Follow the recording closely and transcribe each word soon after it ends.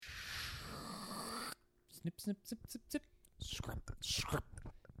Snip, snip, zip, zip, zip. Scrub, scrub.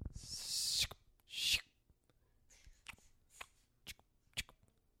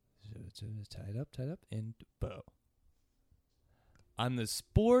 So tied up, and bow. I'm the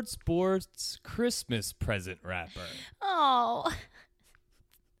sports Christmas present wrapper. Oh.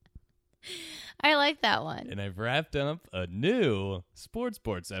 I like that one. And I've wrapped up a new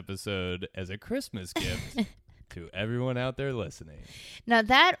sports episode as a Christmas gift to everyone out there listening. Now,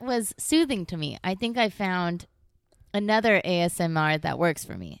 that was soothing to me. I think I found another ASMR that works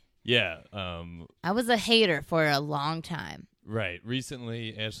for me. Yeah. I was a hater for a long time. Right.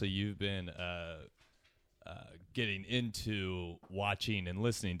 Recently, Ashley, you've been getting into watching and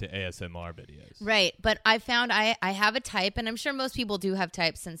listening to ASMR videos. Right. But I found I have a type, and I'm sure most people do have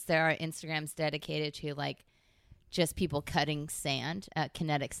types since there are Instagrams dedicated to like just people cutting sand,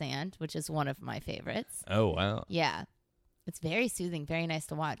 kinetic sand, which is one of my favorites. Oh, wow. Yeah. It's very soothing, very nice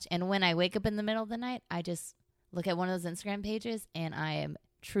to watch. And when I wake up in the middle of the night, I just look at one of those Instagram pages and I am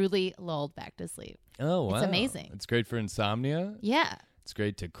truly lulled back to sleep. Oh, wow. It's amazing. It's great for insomnia. Yeah. It's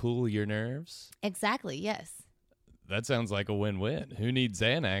great to cool your nerves. Exactly, yes. That sounds like a win-win. Who needs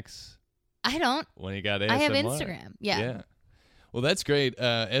Xanax I don't. when you got ASMR? I have Instagram. Yeah. Well, that's great.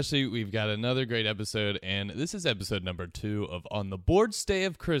 Ashley, we've got another great episode, and this is episode number 2 of On the Board's Day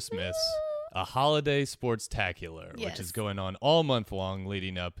of Christmas, a holiday sports-tacular, Yes. which is going on all month long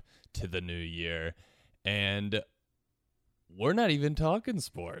leading up to the new year. And we're not even talking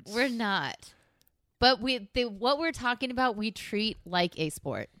sports. We're not. But what we're talking about, we treat like a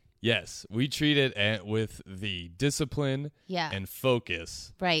sport. Yes, we treat it with the discipline Yeah. and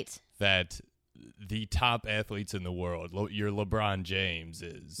focus Right. that the top athletes in the world, your LeBron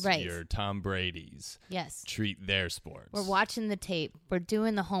Jameses, Right. your Tom Brady's, Yes. treat their sports. We're watching the tape. We're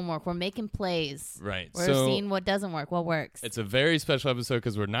doing the homework. We're making plays. Right. We're So seeing what doesn't work, what works. it's a very special episode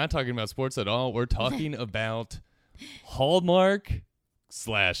because we're not talking about sports at all. We're talking about Hallmark /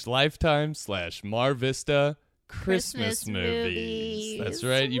 Lifetime / MarVista Christmas movies. That's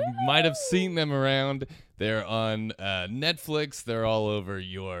right. You might have seen them around. They're on Netflix. They're all over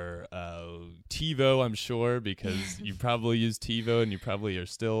your TiVo, I'm sure, because you probably use TiVo and you probably are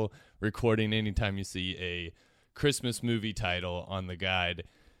still recording anytime you see a Christmas movie title on the guide.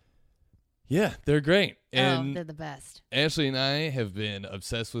 Yeah, they're great. And they're the best. Ashley and I have been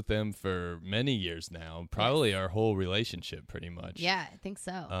obsessed with them for many years now, probably our whole relationship pretty much. Yeah, I think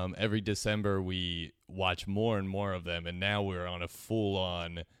so. Every December we watch more and more of them, and now we're on a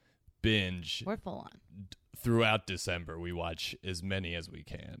full-on binge. We're full on. Throughout December, we watch as many as we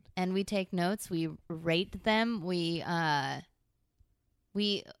can. And we take notes. We rate them.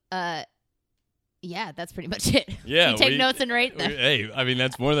 Yeah, that's pretty much it. Yeah, we take notes and rate them. Hey, I mean,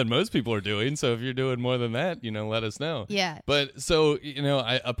 that's more than most people are doing. So if you're doing more than that, let us know. Yeah. But so,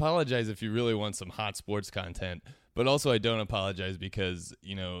 I apologize if you really want some hot sports content. But also I don't apologize because,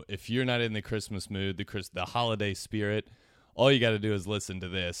 if you're not in the Christmas mood, the holiday spirit, all you got to do is listen to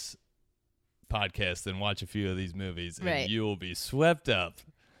this podcast and watch a few of these movies. And right. you will be swept up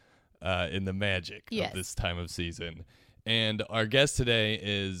in the magic yes. of this time of season. And our guest today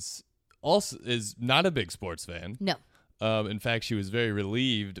is not a big sports fan. No. In fact, she was very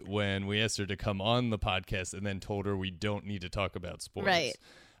relieved when we asked her to come on the podcast and then told her we don't need to talk about sports. Right.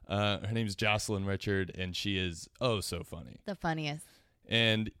 Her name's Jocelyn Richard, and she is so funny. The funniest.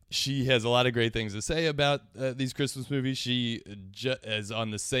 And she has a lot of great things to say about these Christmas movies. She is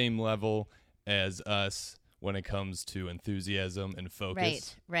on the same level as us when it comes to enthusiasm and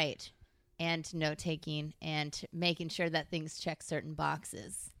focus. Right. And note-taking and making sure that things check certain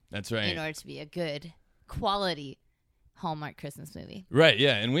boxes. That's right. In order to be a good quality Hallmark Christmas movie. Right,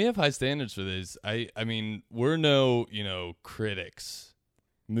 yeah. And we have high standards for this. I mean, we're no, critics,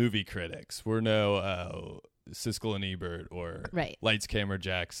 movie critics. We're no Siskel and Ebert or right. Lights, Camera,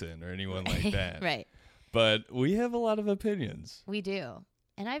 Jackson or anyone like that. Right. But we have a lot of opinions. We do.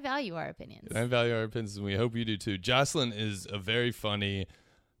 And I value our opinions. And I value our opinions, and we hope you do too. Jocelyn is a very funny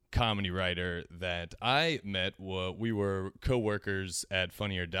comedy writer that I met. We were co-workers at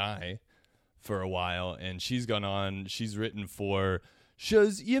Funny or Die for a while, and she's gone on. She's written for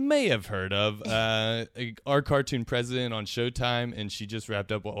shows you may have heard of. Our Cartoon President on Showtime, and she just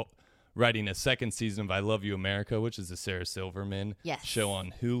wrapped up writing a second season of I Love You, America, which is a Sarah Silverman show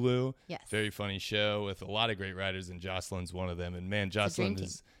on Hulu. Yes. Very funny show with a lot of great writers, and Jocelyn's one of them. And man, Jocelyn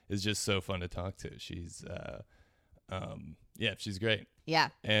is just so fun to talk to. She's she's great. Yeah.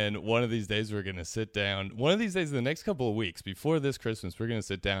 And one of these days we're going to sit down. One of these days in the next couple of weeks before this Christmas, we're going to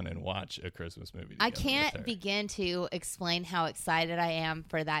sit down and watch a Christmas movie together. I can't begin to explain how excited I am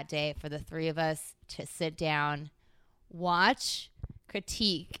for that day, for the three of us to sit down, watch,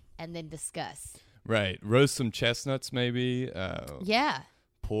 critique, and then discuss. Right. Roast some chestnuts, maybe. Yeah.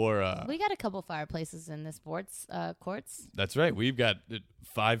 Pour. We got a couple fireplaces in the sports courts. That's right. We've got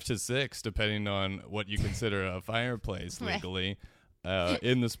 5 to 6, depending on what you consider a fireplace legally,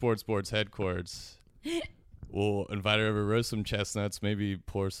 in the sports headquarters. We'll invite her over to roast some chestnuts, maybe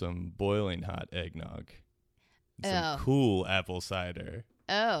pour some boiling hot eggnog, some cool apple cider,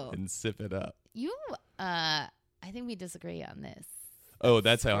 and sip it up. I think we disagree on this.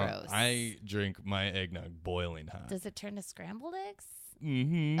 That's how gross. I drink my eggnog, boiling hot. Does it turn to scrambled eggs?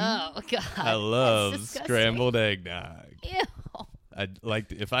 Mm-hmm. Oh God! I love scrambled eggnog. Ew. I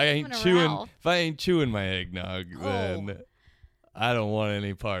like if I ain't chewing my eggnog, then I don't want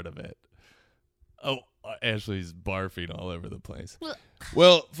any part of it. Oh, Ashley's barfing all over the place.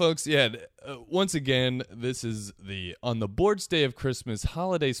 Well, folks, once again, this is on the Boards Day of Christmas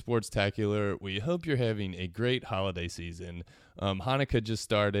Holiday Sports-tacular. We hope you're having a great holiday season. Hanukkah just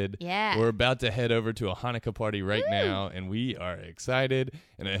started. Yeah. We're about to head over to a Hanukkah party right now, and we are excited,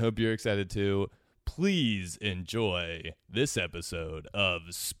 and I hope you're excited too. Please enjoy this episode of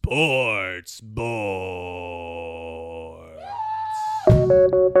Sports Boards.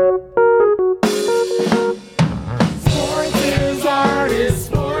 Sports is artist,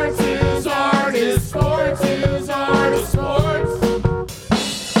 sports is artist, sports is artist, sports.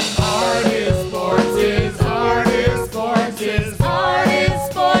 Artist, sports is artist, sports is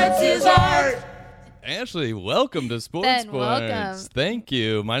artist, sports is art. Ashley, welcome to Sports Ben, Boards. welcome. Thank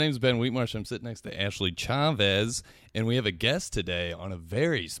you. My name is Ben Wheatmarsh. I'm sitting next to Ashley Chavez, and we have a guest today on a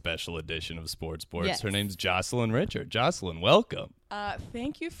very special edition of Sports Boards. Yes. Her name's Jocelyn Richard. Jocelyn, welcome.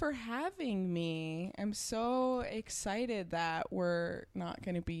 Thank you for having me. I'm so excited that we're not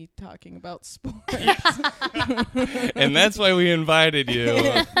going to be talking about sports. And that's why we invited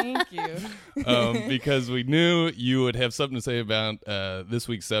you. Thank you. Because we knew you would have something to say about this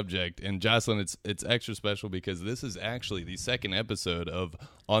week's subject. And Jocelyn, it's extra special because this is actually the second episode of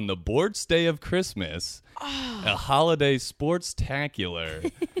On the Boards Day of Christmas, a holiday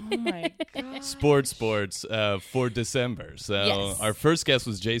sports-tacular. Oh my God. Sports for December. So Yes. our first guest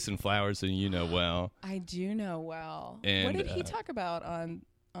was Jason Flowers, who you know well. I do know well. And, what did he talk about on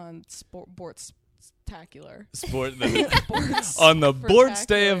sports-tacular? On the Boards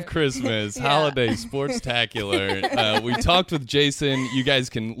Day of Sportacular. Christmas, Yeah. holiday sports-tacular. We talked with Jason. You guys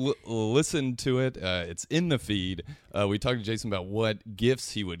can listen to it. It's in the feed. We talked to Jason about what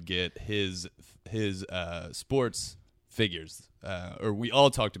gifts he would get his sports figures. Or we all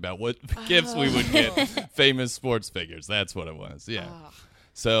talked about what gifts we would get famous sports figures. That's what it was. Yeah.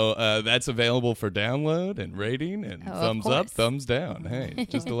 So that's available for download and rating and thumbs up, course. thumbs down. Hey,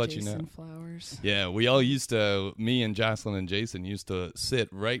 just to let you know. Jason Flowers. Yeah, we all used to, me and Jocelyn and Jason used to sit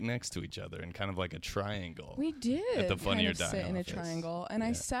right next to each other in kind of like a triangle. We did At the Funny or kind of Die sit in a office. triangle, and I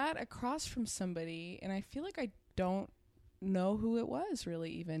Yeah. sat across from somebody, and I feel like I don't know who it was really.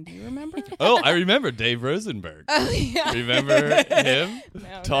 Even do you remember? Oh, I remember Dave Rosenberg. Yeah. Remember him?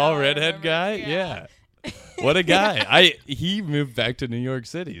 No, Tall I redhead remember. guy? Yeah. What a guy. He moved back to New York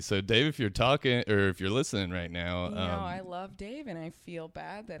City. So Dave, if you're talking or if you're listening right now, You know, I love Dave, and I feel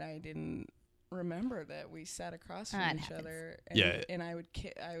bad that I didn't remember that we sat across from That each happens. other. And, Yeah. and I would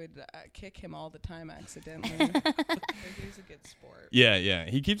kick him all the time accidentally. But he's a good sport. yeah,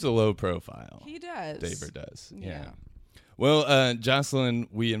 he keeps a low profile. He does. Daver does. Yeah. Yeah. Well, Jocelyn,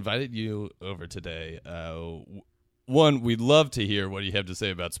 we invited you over today. One, we'd love to hear what you have to say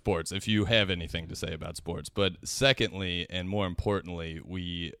about sports, if you have anything to say about sports. But secondly, and more importantly,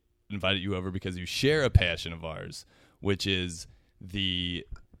 we invited you over because you share a passion of ours, which is the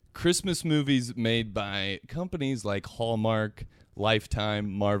Christmas movies made by companies like Hallmark, Lifetime,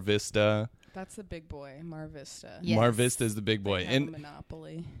 MarVista. That's the big boy, MarVista. Yes. MarVista is the big boy. They have And a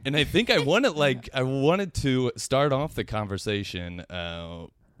monopoly. And I think I wanted to start off the conversation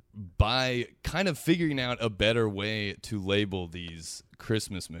by kind of figuring out a better way to label these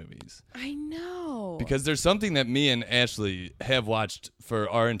Christmas movies. I know. Because there's something that me and Ashley have watched for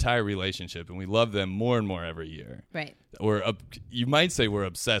our entire relationship, and we love them more and more every year. Right. You might say we're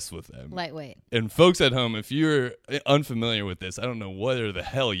obsessed with them. Lightweight. And folks at home, if you're unfamiliar with this, I don't know where the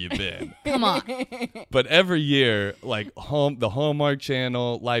hell you've been. Come on. But every year, like the Hallmark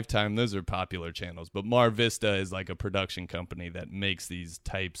Channel, Lifetime, those are popular channels. But MarVista is like a production company that makes these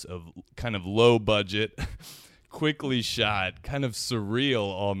types of kind of low budget, quickly shot, kind of surreal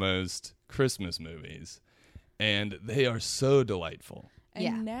almost Christmas movies. And they are so delightful. And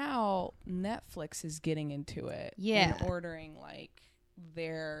Yeah. now Netflix is getting into it. Yeah. And ordering like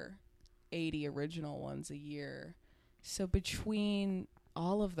their 80 original ones a year. So between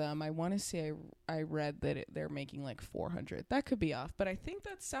all of them, I want to say I read that they're making like 400. That could be off, but I think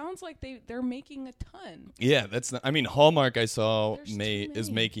that sounds like they're making a ton. Yeah, that's not, I mean, Hallmark I saw There's too is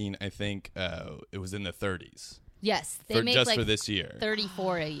many. making, I think it was in the 30s. Yes, they make just like for this year.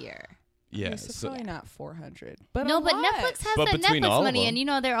 34 a year. Yeah. Okay, so So, probably not 400. But No, a but lot. Netflix has But that between all Netflix of money, them.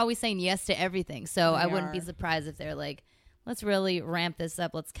 and they're always saying yes to everything. So I They wouldn't be are. surprised if they're like, let's really ramp this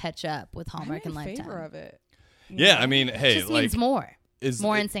up. Let's catch up with Hallmark I'm and in favor Lifetime. of it. yeah, I mean, hey, Just like means more is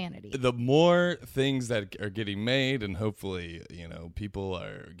insanity. the more things that are getting made, and hopefully, people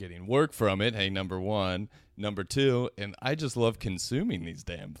are getting work from it. Hey, number one, number two, and I just love consuming these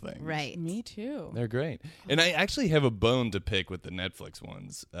damn things. Right. Me too. They're great. And I actually have a bone to pick with the Netflix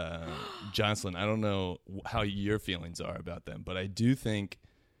ones. Jocelyn, I don't know how your feelings are about them, but I do think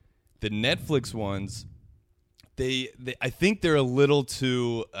the Netflix ones, I think they're a little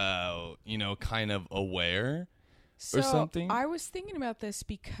too, kind of aware. So something? I was thinking about this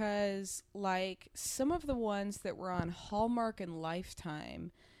because, like, some of the ones that were on Hallmark and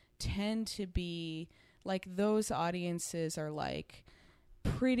Lifetime tend to be like those audiences are like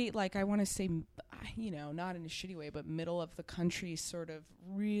pretty, like, I want to say, not in a shitty way, but middle of the country, sort of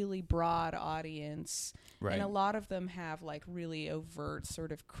really broad audience. Right. And a lot of them have like really overt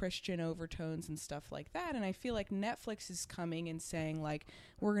sort of Christian overtones and stuff like that. And I feel like Netflix is coming and saying, like,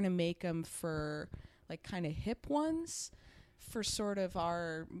 we're going to make them for like kind of hip ones for sort of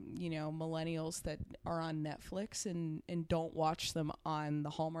our, millennials that are on Netflix and don't watch them on the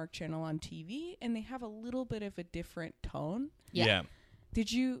Hallmark Channel on TV. And they have a little bit of a different tone. Yeah. Did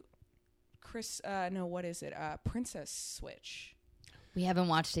you, what is it? Princess Switch. We haven't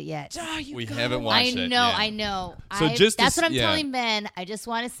watched it yet. We haven't watched it. I know. So that's what I'm telling Ben. I just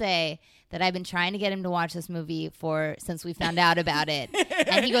want to say that I've been trying to get him to watch this movie since we found out about it.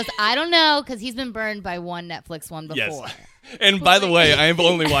 And he goes, I don't know, because he's been burned by one Netflix one before. Yes. And by the way, I have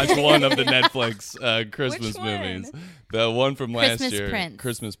only watched one of the Netflix Christmas Which one? movies. The one from last Christmas year, Prince.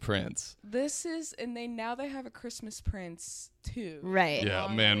 Christmas Prince. This is, and they have a Christmas Prince too. Right. Yeah,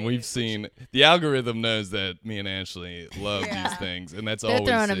 Long man, way, we've which- seen the algorithm knows that me and Ashley love Yeah. these things, and that's They're all we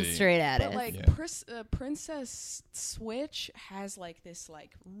throwing see. him straight at But it. like Yeah. Princess Switch has like this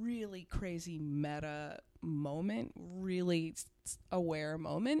like really crazy meta moment, really aware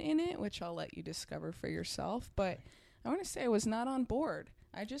moment in it, which I'll let you discover for yourself. But I want to say I was not on board.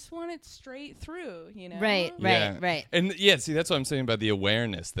 I just want it straight through, Right. Yeah. And yeah, see, that's what I'm saying about the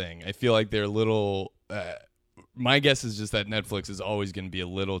awareness thing. I feel like they're a little. My guess is just that Netflix is always going to be a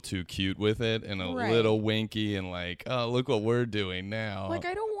little too cute with it and a Right. little winky and like, oh, look what we're doing now. Like,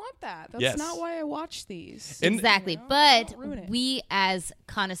 I don't want that. That's Yes. not why I watch these. And- Exactly. Don't But ruin it. we, as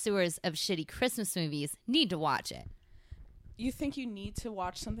connoisseurs of shitty Christmas movies, need to watch it. You think you need to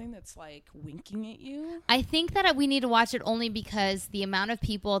watch something that's like winking at you? I think that we need to watch it only because the amount of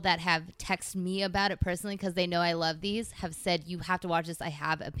people that have texted me about it personally, because they know I love these, have said, you have to watch this. I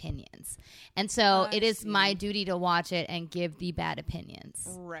have opinions. And so I it is see. my duty to watch it and give the bad opinions.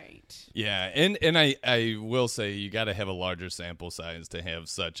 Right. Yeah, and I will say you got to have a larger sample size to have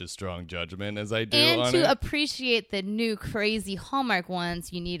such a strong judgment as I do And on to it. appreciate the new crazy Hallmark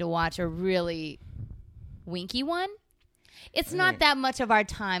ones, you need to watch a really winky one. It's not that much of our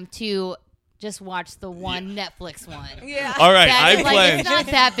time to just watch the one Netflix one. Yeah. All right, That I is, like, pledge. it's not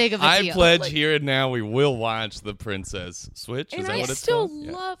that big of a I deal. pledge here and now we will watch the Princess Switch. Is And that I what it's still called?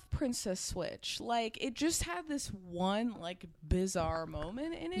 Yeah. love Princess Switch. Like, it just had this one like bizarre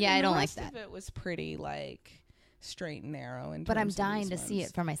moment in it. Yeah, and I don't the like rest that. Of it was pretty like straight and narrow. But I'm dying to see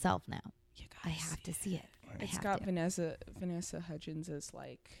it for myself now. You I gotta have to see it. I It's have got to. Vanessa Hudgens as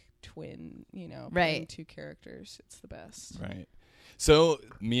like twin, Right. playing two characters. It's the best. Right. So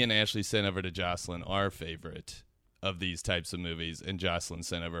me and Ashley sent over to Jocelyn our favorite of these types of movies, and Jocelyn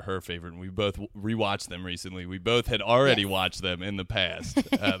sent over her favorite, and we both rewatched them recently. We both had already watched them in the past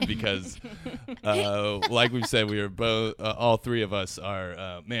because, like we said, we were both, all three of us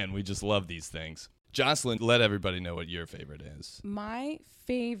are, man, we just love these things. Jocelyn, let everybody know what your favorite is. My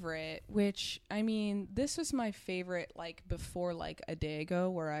favorite, which I mean, this was my favorite like before like a day ago,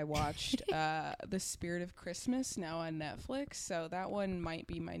 where I watched The Spirit of Christmas now on Netflix. So that one might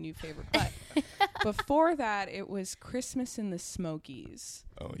be my new favorite. But before that, it was Christmas in the Smokies.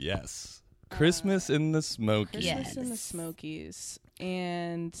 Oh, yes. Christmas in the Smokies. Christmas in the Yes. Smokies.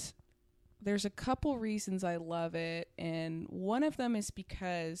 And there's a couple reasons I love it, and one of them is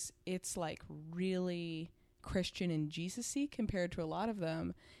because it's like really Christian and Jesus-y compared to a lot of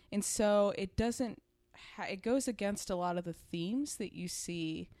them, and so it doesn't it goes against a lot of the themes that you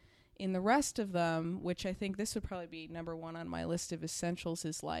see in the rest of them, which I think this would probably be number one on my list of essentials,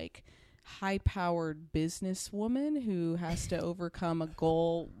 is like high-powered businesswoman who has to overcome a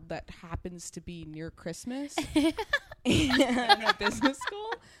goal that happens to be near Christmas. And a business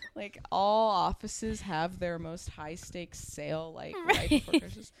goal. Like, all offices have their most high-stakes sale, like, right before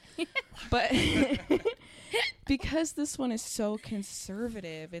Christmas. But because this one is so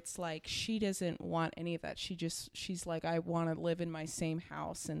conservative, it's like she doesn't want any of that. She's like, I want to live in my same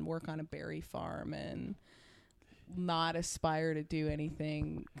house and work on a berry farm and not aspire to do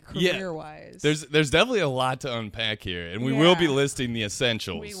anything career-wise. There's definitely a lot to unpack here, and we will be listing the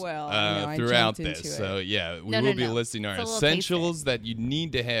essentials. We will throughout this. So we will be listing our essentials that you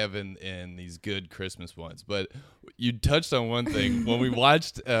need to have in these good Christmas ones. But you touched on one thing when we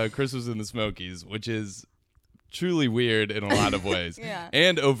watched Christmas in the Smokies, which is truly weird in a lot of ways,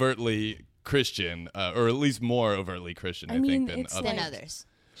 and overtly Christian, or at least more overtly Christian, I think, than others.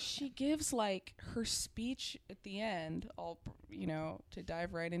 She gives, like, her speech at the end, to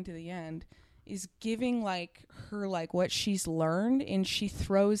dive right into the end, is giving, like, her, like, what she's learned, and she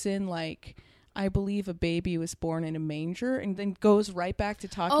throws in, like, I believe a baby was born in a manger, and then goes right back to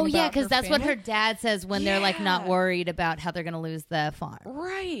talking about her family. Oh, yeah, because that's what her dad says when they're, like, not worried about how they're going to lose the farm.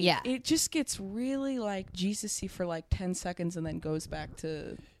 Right. Yeah. It just gets really, like, Jesus-y for, like, 10 seconds and then goes back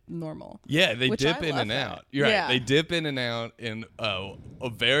to normal. Yeah, they dip in and out. You're right. They dip in and out in a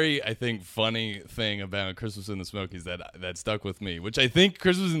very, I think, funny thing about Christmas in the Smokies that stuck with me, which I think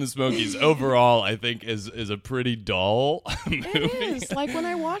Christmas in the Smokies overall, I think, is a pretty dull movie. It is. Like, when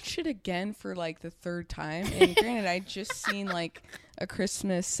I watched it again for, like, the third time, and granted, I'd just seen, like, a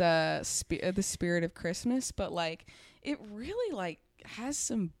Christmas, the Spirit of Christmas, but, like, it really, like, has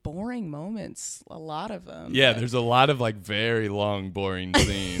some boring moments, a lot of them. Yeah, there's a lot of, like, very long, boring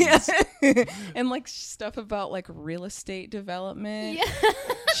scenes. And, like, stuff about, like, real estate development. Yeah.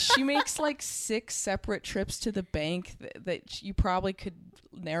 She makes, like, 6 separate trips to the bank that you probably could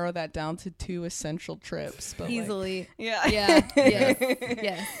narrow that down to 2 essential trips. But easily. Like, yeah.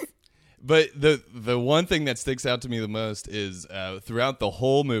 Yes. But the one thing that sticks out to me the most is throughout the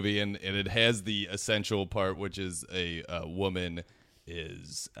whole movie, and it has the essential part, which is a woman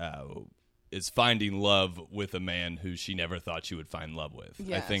is finding love with a man who she never thought she would find love with.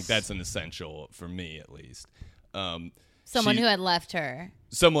 Yes. I think that's an essential for me, at least. Someone who had left her.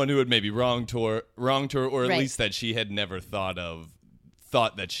 Someone who had maybe wronged her, or at least that she had never thought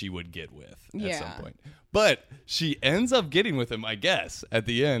that she would get with at some point. But she ends up getting with him, I guess, at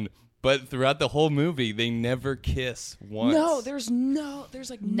the end. But throughout the whole movie, they never kiss once. No,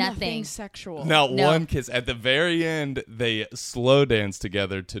 there's like nothing sexual. Not one kiss. At the very end, they slow dance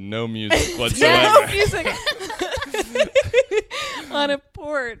together to no music whatsoever. No music. On a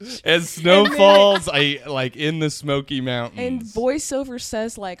porch. As snow falls, in the Smoky Mountains. And voiceover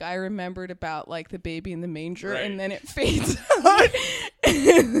says, like, I remembered about, like, the baby in the manger, and then it fades out.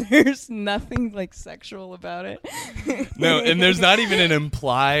 And there's nothing, like, sexual about it. No, and there's not even an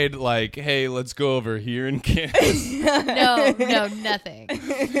implied, like, hey, let's go over here and kiss. No, nothing.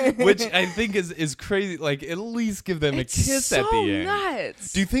 Which I think is crazy. Like, at least give them a kiss at the end.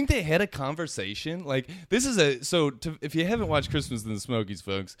 Nuts. Do you think they had a conversation? Like, this is if you haven't watched Christmas in the Smokies,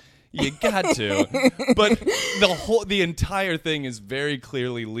 folks, you got to. But the entire thing is very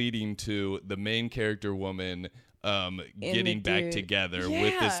clearly leading to the main character woman getting back together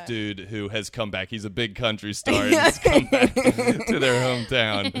with this dude who has come back. He's a big country star and has come back to their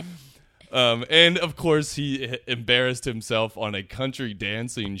hometown. And of course, he embarrassed himself on a country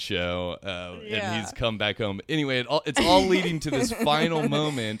dancing show, and he's come back home. Anyway, it's all leading to this final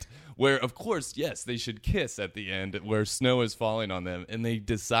moment where, of course, yes, they should kiss at the end, where snow is falling on them, and they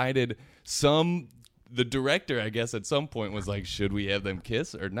decided the director, I guess, at some point was like, should we have them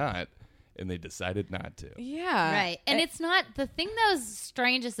kiss or not? And they decided not to. Yeah. Right. And it's not, the thing that was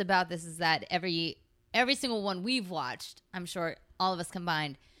strangest about this is that every single one we've watched, I'm sure all of us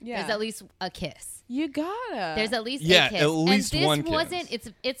combined, there's at least a kiss. You gotta. There's at least a kiss. At least and this one kiss.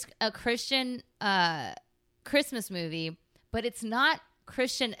 wasn't, it's a Christian Christmas movie, but it's not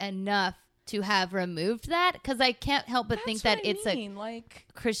Christian enough to have removed that, because I can't help but think that it's a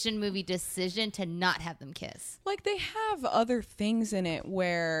Christian movie decision to not have them kiss. Like, they have other things in it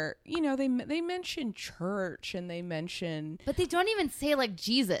where, they mention church and they mention, but they don't even say, like,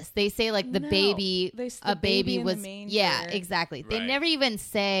 Jesus. They say, like, the baby was, yeah, exactly. Right. They never even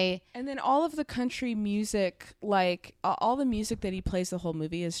say. And then all of the country music, like all the music that he plays the whole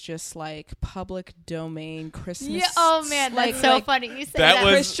movie is just like public domain Christmas. Yeah. Oh man, that's so funny. You said that.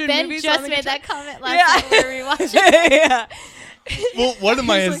 Christian Ben just made that comment last time we were rewatching. Yeah. Well, another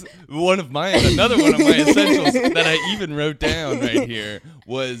one of my essentials that I even wrote down right here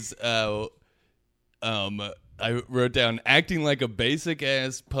was I wrote down acting like a basic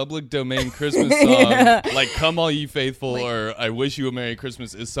ass public domain Christmas song, like "Come All Ye Faithful" or "I Wish You a Merry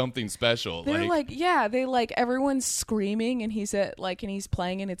Christmas" is something special. They're they everyone's screaming and he's and he's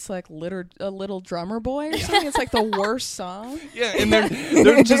playing and it's like a little drummer boy or something. It's like the worst song. Yeah, and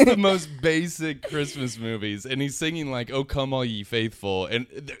they're just the most basic Christmas movies, and he's singing like "Oh Come All Ye Faithful," and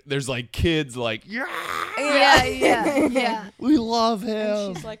there's like kids like yeah. we love him.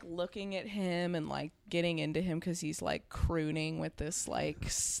 And she's like looking at him and like getting into him because he's like crooning with this like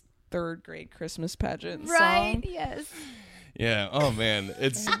third grade Christmas pageant Right, song. yes. Yeah. Oh man,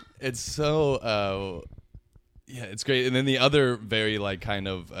 it's so yeah, it's great. And then the other very like kind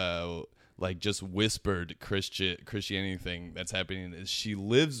of like just whispered Christianity thing that's happening is she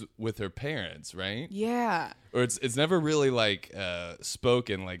lives with her parents, right? Yeah. Or it's never really like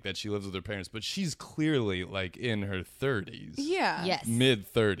spoken like that she lives with her parents, but she's clearly like in her 30s. Yeah. Yes.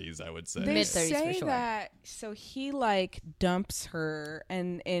 Mid 30s, I would say. They Mid-30s say for sure. that so he like dumps her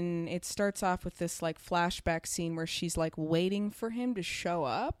and it starts off with this like flashback scene where she's like waiting for him to show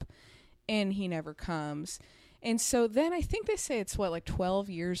up and he never comes. And so then I think they say it's like 12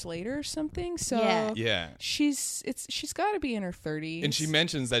 years later or something. So Yeah. she's got to be in her 30s. And she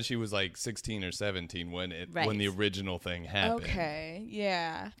mentions that she was like 16 or 17 when the original thing happened. Okay.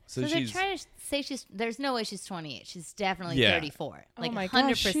 Yeah. So they're trying to say there's no way she's 28. She's definitely Yeah. 34. Oh Like my 100%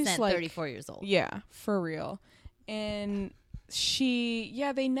 gosh, she's like- 34 years old. Yeah, for real. And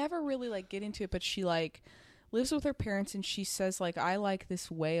they never really like get into it, but she like lives with her parents and she says like, I like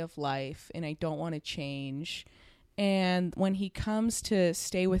this way of life and I don't want to change. And when he comes to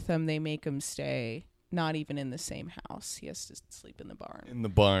stay with them, they make him stay, not even in the same house. He has to sleep in the barn. In the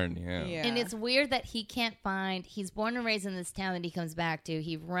barn, yeah. And it's weird that he can't he's born and raised in this town that he comes back to.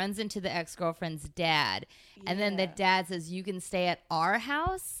 He runs into the ex-girlfriend's dad. And then the dad says, you can stay at our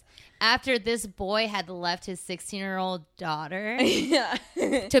house. After this boy had left his 16-year-old daughter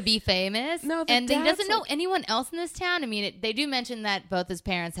to be famous. No, and he doesn't know like- anyone else in this town. I mean, they do mention that both his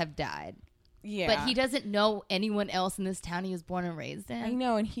parents have died. Yeah. But he doesn't know anyone else in this town he was born and raised in. I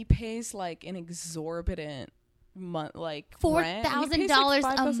know, and he pays like an exorbitant rent. $4,000 He pays,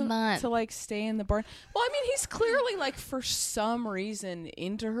 like, a $5,000 month to like stay in the barn. Well, I mean, he's clearly like for some reason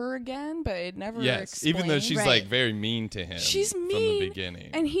into her again, but it never Yes, even though she's Right. like very mean to him she's from mean the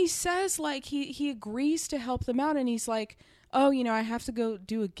beginning. And he says like he agrees to help them out, and he's like, oh, I have to go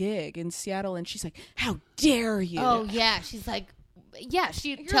do a gig in Seattle, and she's like, how dare you? Oh, yeah. She's like,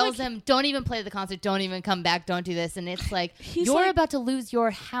 she tells him, don't even play the concert, don't even come back, don't do this. And it's like, you're like- about to lose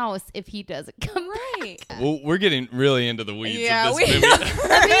your house if he doesn't come right. back. Well, we're getting really into the weeds Yeah, of this movie.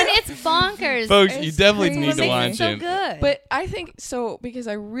 I mean, it's bonkers. Folks, It's you definitely crazy. need What to makes watch it so it. good. But I think so because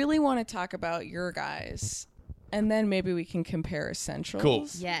I really want to talk about your guys, and then maybe we can compare essentials. Cool.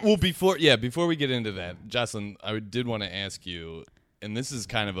 Yes. Well, before we get into that, Jocelyn, I did want to ask you, and this is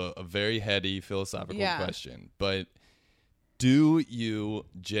kind of a very heady philosophical question, but do you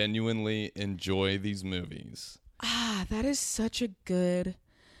genuinely enjoy these movies? Ah, that is such a good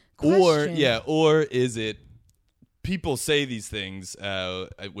question. Or is it people say these things,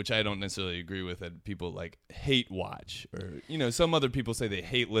 which I don't necessarily agree with, that people like hate watch, or some other people say they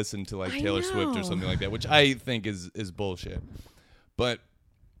hate listen to like I Taylor Swift or know. something like that, which I think is bullshit. But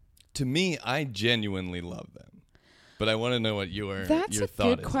to me, I genuinely love them. But I want to know what your That's your a thought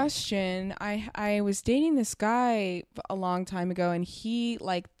good is. question. I was dating this guy a long time ago, and he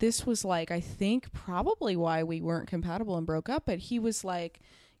like this was like I think probably why we weren't compatible and broke up. But he was like,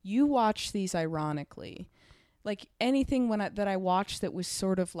 "You watch these ironically, like anything that I watched that was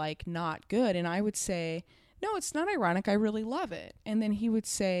sort of like not good." And I would say, "No, it's not ironic. I really love it." And then he would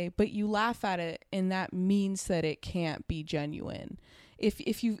say, "But you laugh at it, and that means that it can't be genuine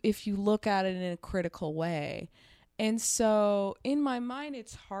if you look at it in a critical way." And so in my mind,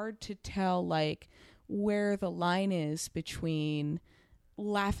 it's hard to tell like where the line is between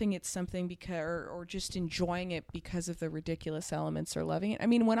laughing at something because or just enjoying it because of the ridiculous elements or loving it. I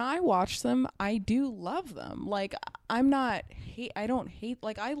mean, when I watch them, I do love them. Like I don't hate,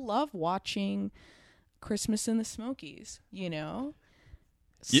 like I love watching Christmas in the Smokies, Yeah.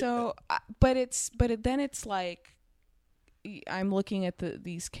 So, then it's like I'm looking at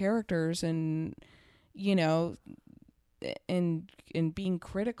these characters and, and being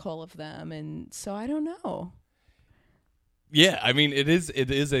critical of them. And so I don't know. Yeah, I mean, it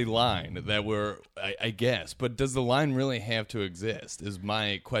is a line that I guess, but does the line really have to exist is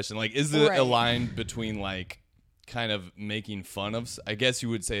my question. Like, is there a line between like kind of making fun of, I guess you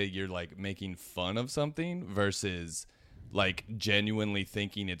would say you're like making fun of something versus like genuinely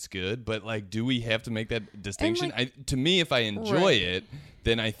thinking it's good, but like, do we have to make that distinction? To me, if I enjoy it,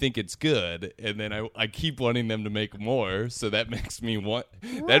 then I think it's good, and then I keep wanting them to make more, so that makes me want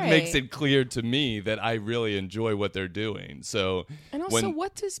that makes it clear to me that I really enjoy what they're doing. So, and also,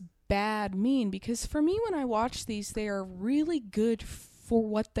 what does bad mean? Because for me, when I watch these, they are really good for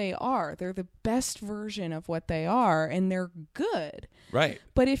what they are. They're the best version of what they are, and they're good. Right.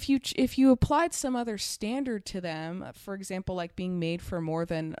 But if you applied some other standard to them, for example, like being made for more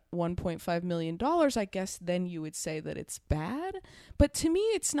than $1.5 million, I guess then you would say that it's bad. But to me,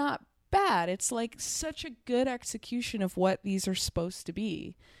 it's not bad. It's like such a good execution of what these are supposed to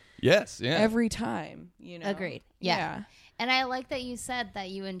be. Yes, yeah. Every time, you know. Agreed. Yeah. And I like that you said that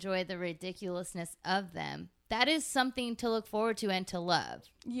you enjoy the ridiculousness of them. That is something to look forward to and to love.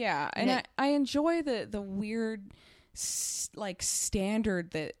 Yeah, and I enjoy the weird like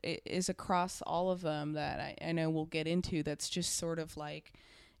standard that is across all of them that I know we'll get into, that's just sort of like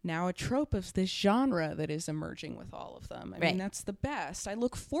now a trope of this genre that is emerging with all of them. I mean, that's the best. I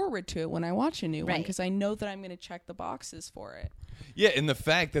look forward to it when I watch a new one because I know that I'm going to check the boxes for it. Yeah, and the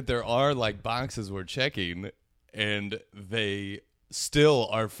fact that there are like boxes we're checking and they still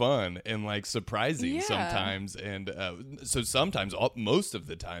are fun and like surprising sometimes, and so sometimes most of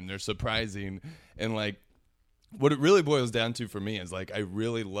the time they're surprising, and like what it really boils down to for me is like I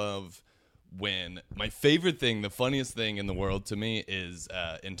really love when my favorite thing, the funniest thing in the world to me is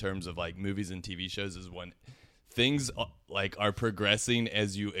in terms of like movies and TV shows, is when things like are progressing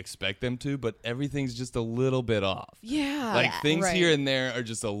as you expect them to, but everything's just a little bit off. Yeah. Like things here and there are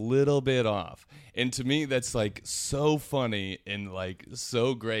just a little bit off. And to me, that's like so funny and like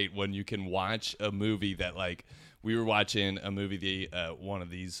so great when you can watch a movie that, like, we were watching a movie, one of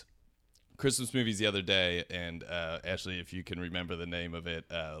these Christmas movies the other day, and Ashley, if you can remember the name of it,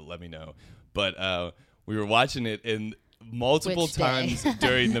 let me know. But we were watching it, and multiple times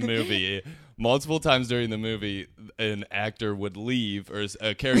during the movie, an actor would leave, or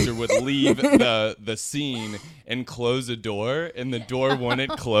a character would leave the scene and close a door, and the door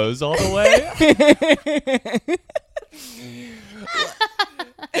wouldn't close all the way.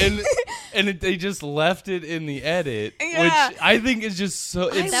 And they just left it in the edit, which I think is just so.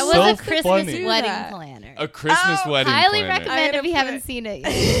 It's that so was a Christmas funny. wedding planner. A Christmas wedding highly planner. recommend if you haven't seen it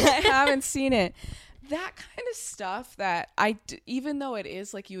yet. I haven't seen it. That kind of stuff that even though it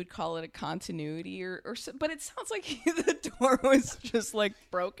is like you would call it a continuity or but it sounds like the door was just like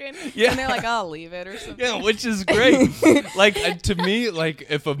broken. Yeah. And they're like, I'll leave it or something. Yeah, which is great. Like to me, like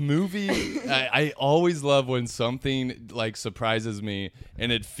if a movie, I always love when something like surprises me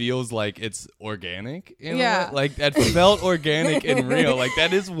and it feels like it's organic. You know? Like that felt organic and real. Like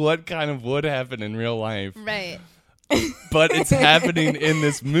that is what kind of would happen in real life. Right. But it's happening in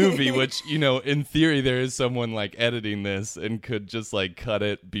this movie, which, you know, in theory, there is someone like editing this and could just like cut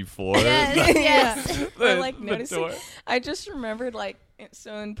it before. Yes. Or like noticing. I just remembered like,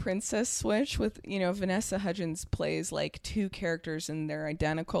 so in Princess Switch with, you know, Vanessa Hudgens plays like two characters and they're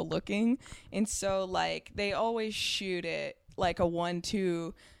identical looking. And so like they always shoot it like a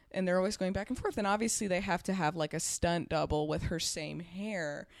 1-2 and they're always going back and forth. And obviously they have to have like a stunt double with her same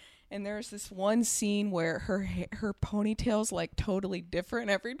hair. And there's this one scene where her ponytail's like totally different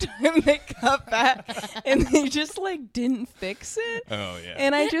every time they cut back, and they just like didn't fix it. Oh yeah.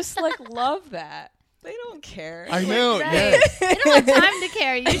 And I just like love that. They don't care. I know. Right. Yeah. They don't have time to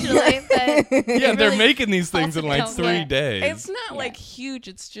care usually, but Yeah, they're really making these things in like 3 days. It's not like huge.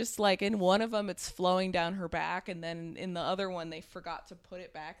 It's just like in one of them, it's flowing down her back, and then in the other one, they forgot to put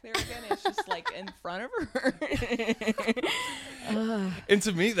it back there again. It's just like in front of her. And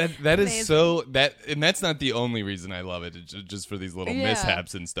to me, that is so and that's not the only reason I love it. It's just for these little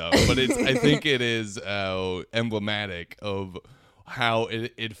mishaps and stuff. But I think it is emblematic of how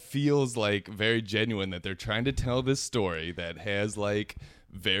it feels like very genuine that they're trying to tell this story that has like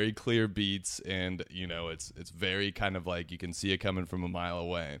very clear beats, and you know it's very kind of like you can see it coming from a mile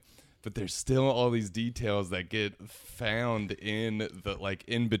away, but there's still all these details that get found in the like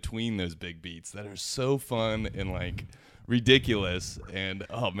in between those big beats that are so fun and like ridiculous, and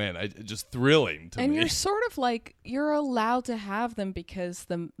oh man, just thrilling to me. And you're sort of like, you're allowed to have them because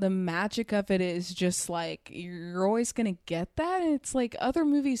the magic of it is just like you're always gonna get that. And it's like other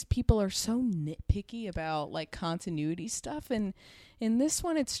movies, people are so nitpicky about like continuity stuff, and in this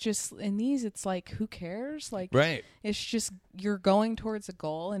one it's just, in these it's like, who cares? Like, right, it's just you're going towards a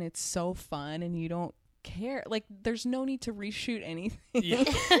goal and it's so fun and you don't care. Like there's no need to reshoot anything. Yeah.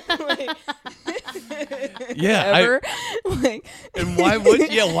 Like, yeah, like, and why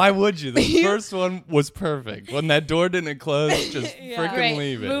would you? The first one was perfect. When that door didn't close, just freaking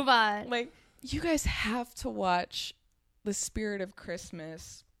leave it. Move on. Like, you guys have to watch The Spirit of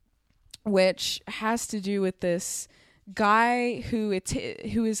Christmas, which has to do with this guy who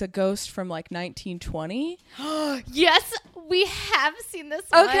is a ghost from like 1920. Yes, we have seen this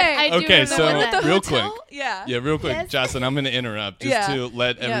one. Okay. I do Okay, remember so that. real quick. Yeah. Yeah, real quick, Yes. Jocelyn, I'm going to interrupt just to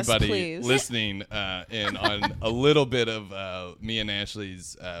let everybody please. listening in on a little bit of me and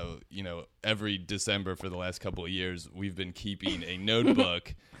Ashley's, every December for the last couple of years, we've been keeping a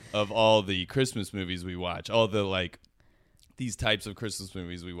notebook of all the Christmas movies we watch, all the like these types of Christmas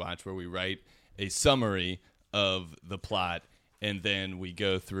movies we watch where we write a summary of the plot and then we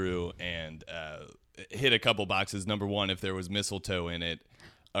go through and hit a couple boxes. Number one, if there was mistletoe in it,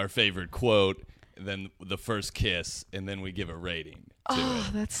 our favorite quote, then the first kiss, and then we give a rating to it.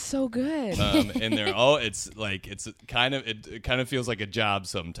 That's so good. And they're all it kind of feels like a job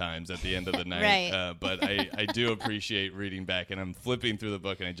sometimes at the end of the night. Right. But I do appreciate reading back, and I'm flipping through the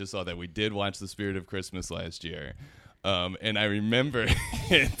book, and I just saw that we did watch The Spirit of Christmas last year. And I remember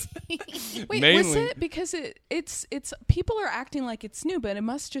it. Wait, mainly, was it because it's people are acting like it's new, but it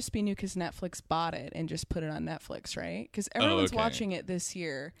must just be new because Netflix bought it and just put it on Netflix, right? Because everyone's okay. watching it this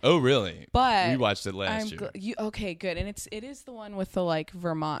year. Oh, really? But we watched it last year. Okay, good. And it is the one with the like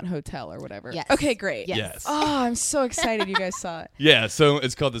Vermont hotel or whatever. Yes. Okay, great. Yes. Oh, I'm so excited you guys saw it. Yeah, so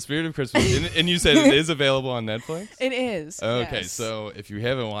it's called The Spirit of Christmas, and you said it is available on Netflix? It is. Okay, yes. so if you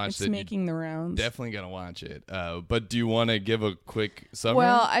haven't watched It's it, making the rounds. definitely gotta watch it. But do you want to give a quick summary?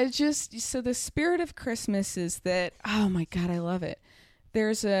 Well, so the Spirit of Christmas is that, oh my God, I love it.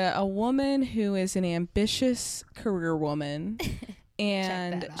 There's a woman who is an ambitious career woman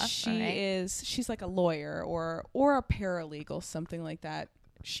and that off. she's like a lawyer or a paralegal, something like that.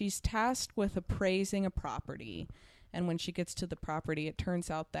 She's tasked with appraising a property. And when she gets to the property, it turns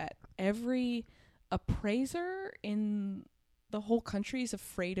out that every appraiser in the whole country is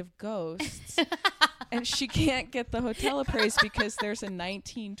afraid of ghosts. And she can't get the hotel appraised because there's a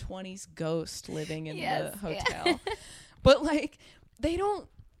 1920s ghost living in the hotel. Yeah. But like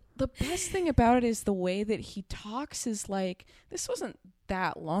the best thing about it is the way that he talks is like, this wasn't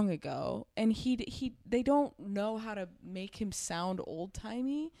that long ago, and they don't know how to make him sound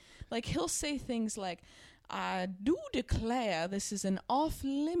old-timey. Like he'll say things like, I do declare this is an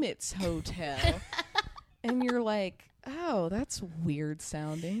off-limits hotel. And you're like, oh, that's weird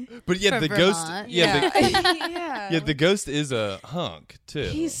sounding. But yeah, For the ghost. Vermont. Yeah, the ghost is a hunk too.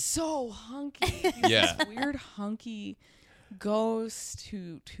 He's so hunky. He's Yeah. this weird hunky ghost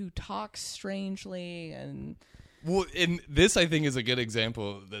who talks strangely and. Well, and this I think is a good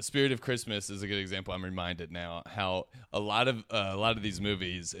example. The Spirit of Christmas is a good example. I'm reminded now how a lot of these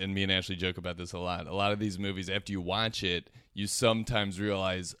movies, and me and Ashley joke about this a lot. A lot of these movies, after you watch it, you sometimes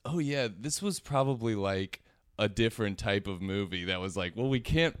realize, oh yeah, this was probably like a different type of movie that was like, well, we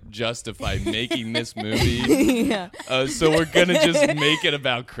can't justify making this movie, Yeah. so we're gonna just make it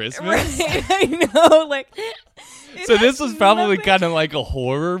about Christmas. Right. I know, like. So this was probably kind of like a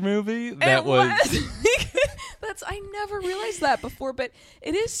horror movie that It was. I never realized that before, but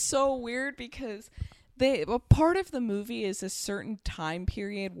it is so weird because a part of the movie is a certain time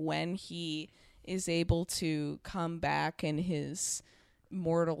period when he is able to come back in his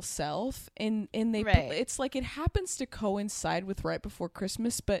mortal self, and they Right. it's like it happens to coincide with right before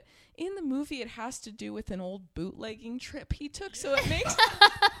Christmas, but in the movie it has to do with an old bootlegging trip he took, so it makes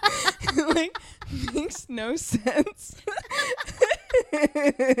like makes no sense.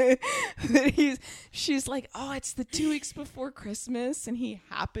 That she's like, oh, it's the 2 weeks before Christmas, and he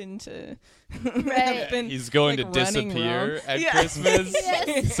happened to have been, He's going like, to running disappear wrong. at Yeah. Christmas.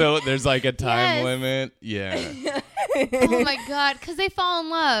 Yes. So there's like a time Yes. limit. Yeah. Oh my God, because they fall in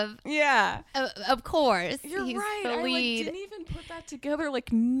love. Yeah. Of course. You're He's right. the I lead. didn't even put that together.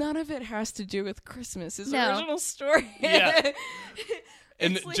 Like, none of it has to do with Christmas. His No. original story. Yeah.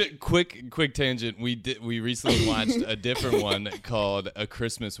 And It's like- quick tangent. We recently watched a different one called A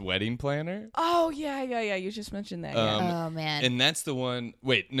Christmas Wedding Planner. Oh, yeah. You just mentioned that. Yeah. Oh man. And that's the one.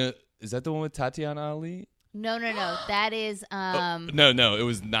 Wait, no, is that the one with Tatiana Ali? No. That is No, it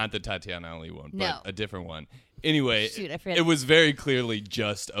was not the Tatiana Ali one, No. but a different one. Anyway, Shoot, I forget. it was very clearly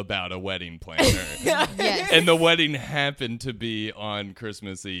just about a wedding planner. Yes. And the wedding happened to be on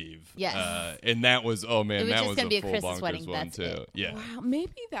Christmas Eve. Yes. And that was, oh man, It was that just was gonna a be a full Christmas bonkers wedding, one that's too. it. Yeah. Wow,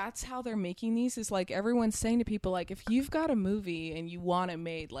 maybe that's how they're making these, is like everyone's saying to people, like, if you've got a movie and you want it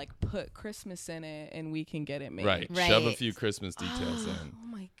made, like, put Christmas in it and we can get it made. Right. Right. Shove a few Christmas details in. Oh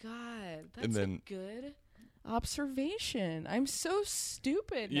my God. That's And then- good. observation. I'm so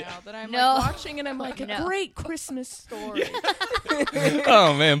stupid now that I'm No. like watching and I'm like, a No. great Christmas story.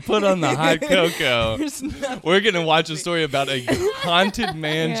 Oh man, put on the hot cocoa. There's nothing. We're gonna watch a story about a haunted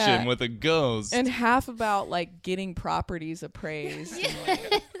mansion Yeah. with a ghost. And half about like getting properties appraised. And,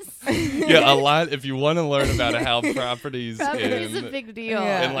 like, Yeah, a lot. If you want to learn about how properties Property's a in big deal.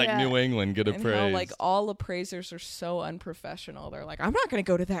 Yeah. in like Yeah. New England get and appraised. how like all appraisers are so unprofessional. They're like, I'm not going to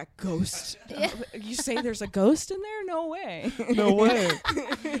go to that ghost. You say there's a ghost in there? No way. No way.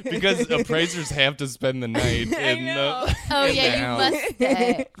 Because appraisers have to spend the night I in know. the. Oh in the yeah, you house. must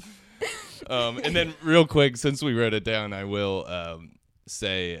stay. And then real quick, since we wrote it down, I will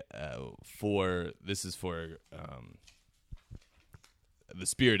say for the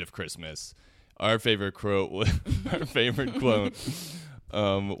spirit of Christmas. Our favorite quote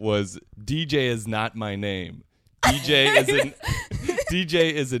was DJ is not my name. DJ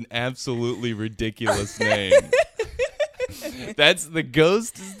is an absolutely ridiculous name. That's the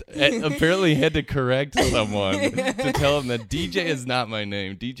ghost apparently had to correct someone to tell him that DJ is not my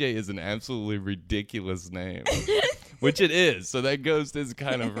name. DJ is an absolutely ridiculous name, which it is. So that ghost is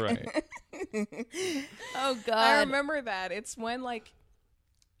kind of right. Oh God. I remember that. It's when like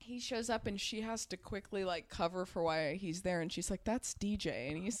he shows up and she has to quickly like cover for why he's there, and she's like, "That's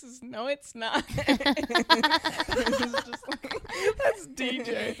DJ," and he says, "No, it's not." It's just like, "That's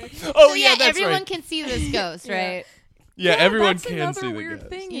DJ." Oh So, yeah, that's everyone right. can see this ghost, right? Yeah, everyone that's can another see the weird ghost.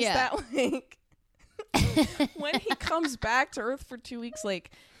 thing Yeah. is that like when he comes back to Earth for 2 weeks, like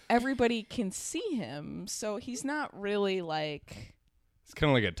everybody can see him, so he's not really like. It's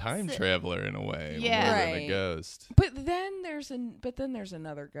kind of like a time traveler in a way, Yeah. more than a Right. ghost. But then there's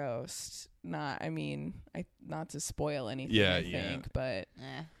another ghost. Not to spoil anything. Yeah, I yeah. think, but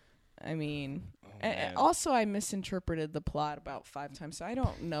Eh. I mean. man. Also, I misinterpreted the plot about 5 times, so I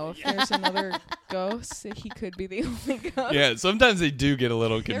don't know if there's another ghost. If he could be the only ghost. Yeah, sometimes they do get a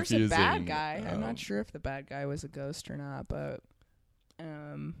little There's confusing. a bad guy. I'm Um, not sure if the bad guy was a ghost or not, but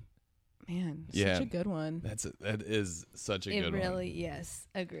man, Yeah. such a good one. That is such a It good really, yes,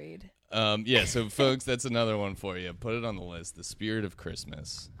 agreed. one. Yeah, so folks, that's another one for you. Put it on the list. The Spirit of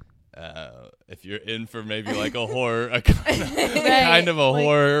Christmas. If you're in for maybe like a horror, a kind of a Like,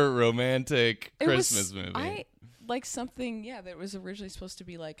 horror romantic It Christmas was, movie. I like something, that was originally supposed to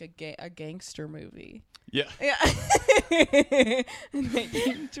be like a gangster movie. Yeah, Yeah. And they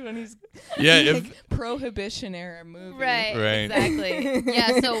came into when he's yeah. like If Prohibition era movie. Right, Right. exactly.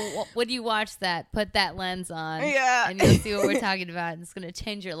 Yeah, so when you watch that, put that lens on, Yeah. and you'll see what we're talking about, and it's going to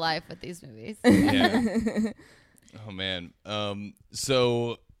change your life with these movies. yeah. Oh man.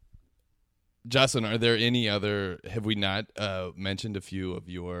 So, Jocelyn, are there any other? Have we not mentioned a few of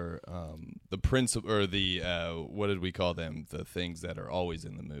your the principle or the what did we call them? The things that are always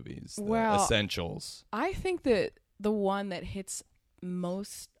in the movies, the Well, essentials. I think that the one that hits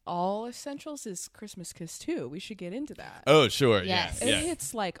most all essentials is Christmas Kiss 2. We should get into that. Oh, sure. Yes. Yeah. It Yeah.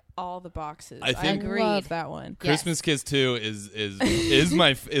 hits like all the boxes. I think- Agreed. love that one. Christmas Kiss 2 is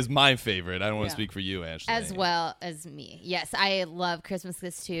my favorite. I don't want to Yeah. speak for you, Ashley. As well as me. Yes, I love Christmas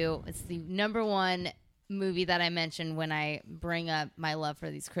Kiss 2. It's the number one movie that I mention when I bring up my love for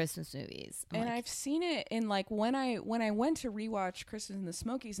these Christmas movies. I'm And like, I've seen it in like when I went to rewatch Christmas in the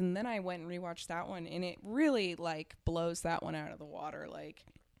Smokies, and then I went and rewatched that one, and it really like blows that one out of the water. Like,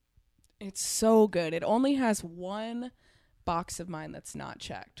 it's so good. It only has one box of mine that's not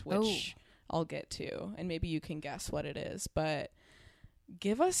checked, which I'll get to, and maybe you can guess what it is. But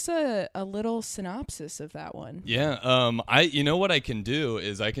give us a little synopsis of that one. Yeah, you know what I can do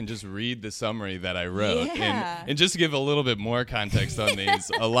is I can just read the summary that I wrote, Yeah. and just to give a little bit more context on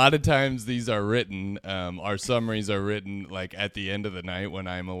these. A lot of times these are written, our summaries are written like at the end of the night when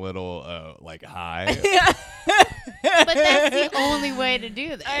I'm a little like high. but that's the only way to do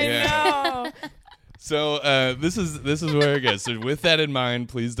this. Yeah. know. So this is where it goes. So with that in mind,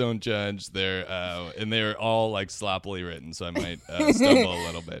 please don't judge. They're all like sloppily written, so I might stumble a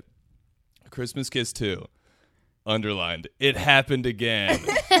little bit. Christmas Kiss 2. Underlined. It happened again.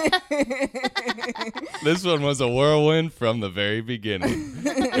 This one was a whirlwind from the very beginning.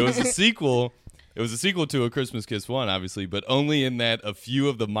 It was a sequel. It was a sequel to A Christmas Kiss 1, obviously, but only in that a few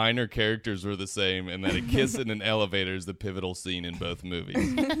of the minor characters were the same, and that a kiss in an elevator is the pivotal scene in both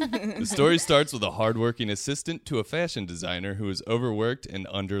movies. The story starts with a hardworking assistant to a fashion designer who is overworked and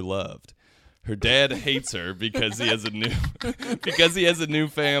underloved. Her dad hates her because he has a new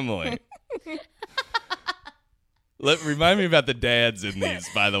family. Remind me about the dads in these,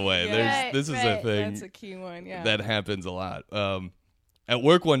 by the way. Yeah, This is a thing That's a key one. Yeah. that happens a lot. At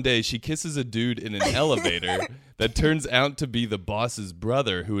work one day, she kisses a dude in an elevator that turns out to be the boss's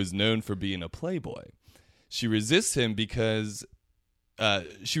brother, who is known for being a playboy. she resists him because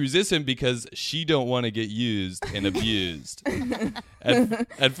she don't want to get used and abused.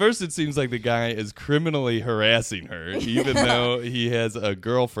 At first, it seems like the guy is criminally harassing her, even though he has a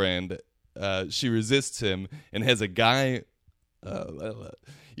girlfriend. She resists him and has a guy.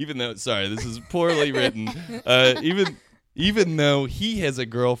 Even though, sorry, this is poorly written. Even though he has a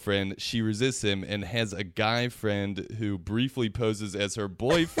girlfriend, she resists him and has a guy friend who briefly poses as her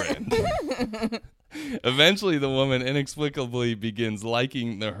boyfriend. Eventually, the woman inexplicably begins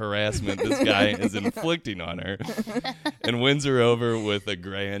liking the harassment this guy is inflicting on her and wins her over with a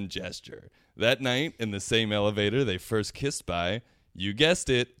grand gesture. That night, in the same elevator they first kissed by, you guessed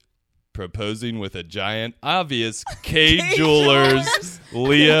it, proposing with a giant, obvious K Jewelers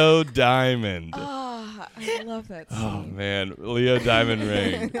Leo Diamond. I love that scene. Oh, man. Leo Diamond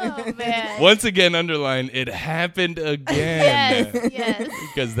ring. Oh, man. Once again, underline, it happened again. Yes.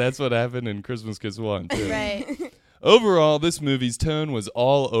 Because that's what happened in Christmas Kiss 1, too. Right. Overall, this movie's tone was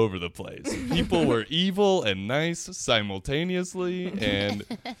all over the place. People were evil and nice simultaneously, and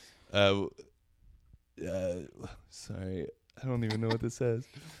sorry, I don't even know what this says.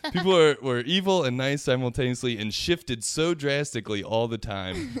 People were evil and nice simultaneously and shifted so drastically all the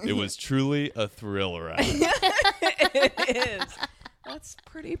time. It was truly a thrill ride. It is. That's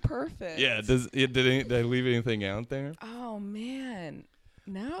pretty perfect. Yeah, did I leave anything out there? Oh, man.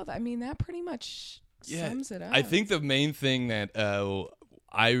 No, that pretty much sums it up. I think the main thing that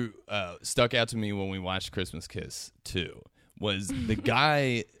I stuck out to me when we watched Christmas Kiss 2 was the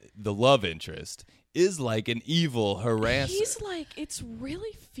guy, the love interest, is like an evil harasser. He's like, it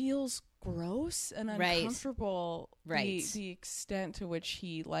really feels gross and uncomfortable. Right. The extent to which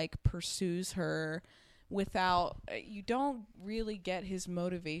he like pursues her without, you don't really get his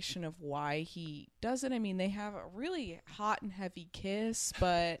motivation of why he does it. I mean, they have a really hot and heavy kiss,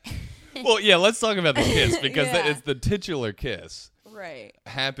 but well, yeah, let's talk about the kiss because Yeah. it's the titular kiss. right.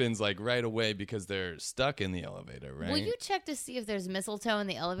 Happens like right away because they're stuck in the elevator, right? Will you check to see if there's mistletoe in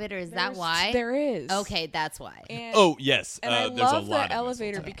the elevator? Is that why? There is. Okay, that's why. And, Oh, yes. and I there's love a lot the of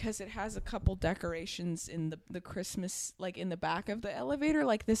elevator mistletoe. because it has a couple decorations in the Christmas, like in the back of the elevator,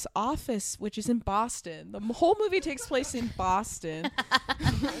 like this office, which is in Boston. The whole movie takes place in Boston.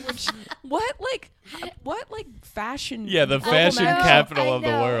 Which, what fashion? Yeah, the global fashion magazine- capital I of the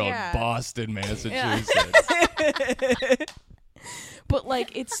know, world, yeah. Boston, Massachusetts. But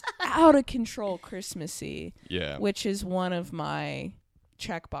like it's out of control Christmassy, Yeah. which is one of my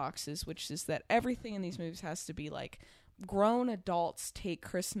check boxes, which is that everything in these movies has to be like grown adults take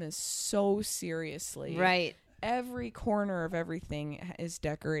Christmas so seriously. Right. Every corner of everything is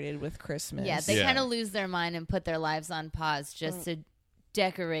decorated with Christmas. Yeah, they Yeah. kind of lose their mind and put their lives on pause just to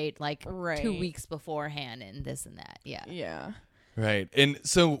decorate like Right. 2 weeks beforehand and this and that. Yeah. Yeah. Right. And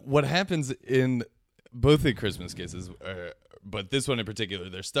so what happens in both the Christmas Kisses, but this one in particular,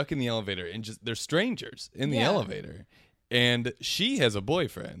 they're stuck in the elevator and just they're strangers in the Yeah. elevator. And she has a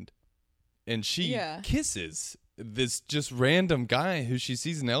boyfriend and she Yeah. kisses this just random guy who she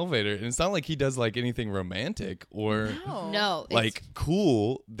sees in the elevator. And it's not like he does like anything romantic or No. like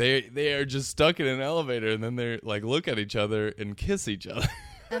cool. They are just stuck in an elevator and then they're like look at each other and kiss each other.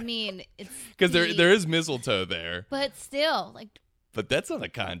 I mean, it's Because the- there is mistletoe there. But still, like, But that's not a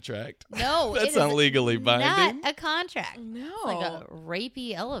contract. no, That's it not is legally binding. Not a contract. No. It's like a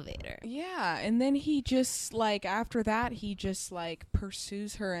rapey elevator. Yeah, and then he just like after that he just like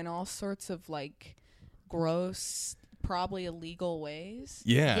pursues her in all sorts of like gross, probably illegal ways.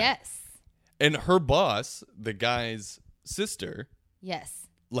 Yeah. Yes. And her boss, the guy's sister, Yes.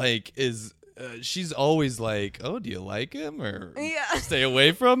 like is she's always like, "Oh, do you like him or Yeah. stay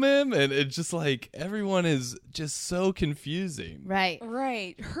away from him?" And it's just like everyone is just so confusing. Right.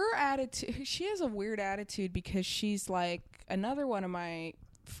 Right. Her attitude, she has a weird attitude because she's like another one of my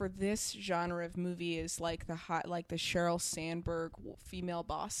for this genre of movie is like the Sheryl Sandberg female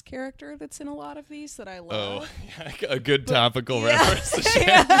boss character that's in a lot of these that I love. Oh, a good topical yeah. reference to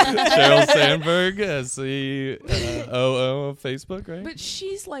Sheryl Sandberg, COO of Facebook, right? But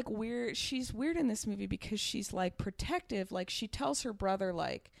she's like weird. She's weird in this movie because she's like protective. Like she tells her brother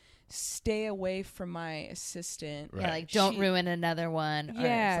like, "Stay away from my assistant." Right. Yeah, like don't She- ruin another one. Or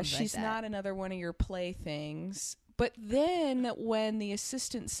Yeah, something she's like that. not another one of your playthings. But then when the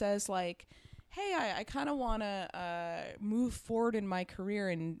assistant says like, "Hey, I kind of want to move forward in my career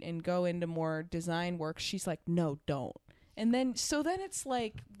and go into more design work," she's like, "No, don't." And then it's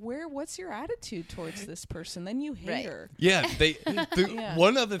like, what's your attitude towards this person? Then you hate Right. her. Yeah, Yeah.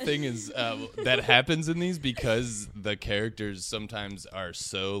 One other thing is that happens in these because the characters sometimes are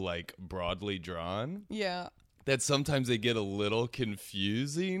so like broadly drawn. Yeah. that sometimes they get a little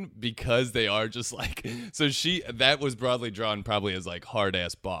confusing because they are just like, so that was broadly drawn probably as like hard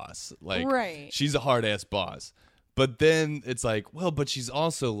ass boss. Like, Right. she's a hard ass boss. But then it's like, well, but she's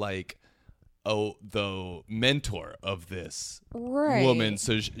also like, the mentor of this woman.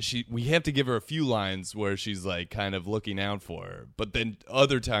 So we have to give her a few lines where she's like kind of looking out for her. But then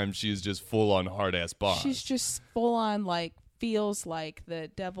other times she's just full on hard ass boss. She's just full on like feels like the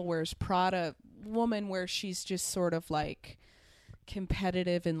Devil Wears Prada woman, where she's just sort of like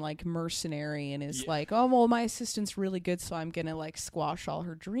competitive and like mercenary, and is like, oh well, my assistant's really good, so I'm gonna like squash all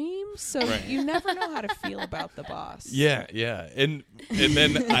her dreams. So you never know how to feel about the boss. Yeah, and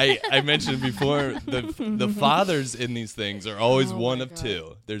then I mentioned before the fathers in these things are always one of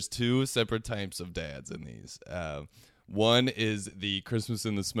two. There's two separate types of dads in these. One is the Christmas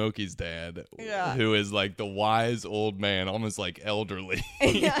in the Smokies dad, who is like the wise old man, almost like elderly.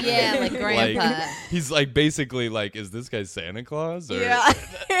 Yeah, like grandpa. Like, he's like basically like, is this guy Santa Claus? Or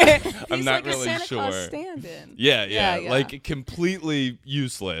I'm not like really a Santa sure. Claus stand-in. Yeah, like completely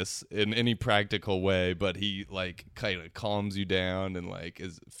useless in any practical way, but he like kind of calms you down and like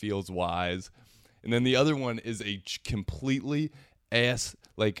feels wise. And then the other one is a completely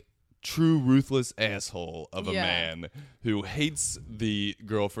true ruthless asshole of a man who hates the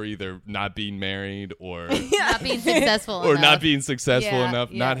girl for either not being married or not being successful or enough. not being successful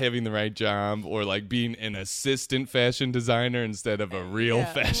enough, not having the right job, or like being an assistant fashion designer instead of a real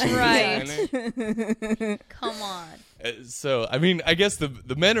fashion designer. Come on. So, I mean, I guess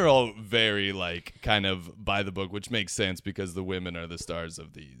the men are all very like kind of by the book, which makes sense because the women are the stars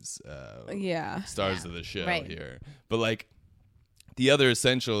of these stars of the show here. But like, the other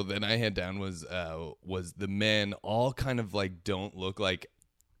essential that I had down was the men all kind of like don't look like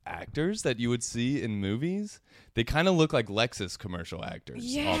actors that you would see in movies. They kind of look like Lexus commercial actors.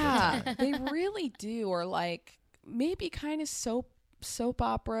 Yeah, all the time. they really do. Or like maybe kind of soap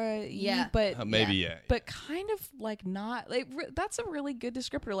opera. Yeah, but but kind of like not. Like that's a really good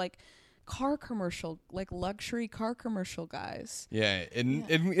descriptor. Like car commercial, like luxury car commercial guys. Yeah, and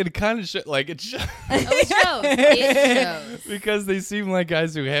it kind of it shows. It shows. Because they seem like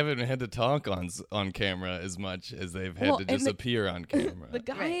guys who haven't had to talk on camera as much as they've had to just appear on camera. The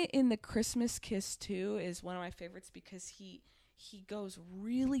guy in The Christmas Kiss 2 is one of my favorites because he goes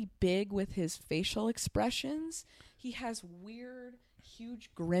really big with his facial expressions. He has weird, huge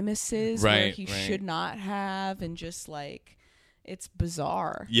grimaces where he should not have, and just like, it's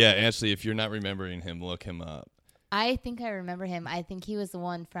bizarre. Yeah, Ashley, if you're not remembering him, look him up. I think I remember him. I think he was the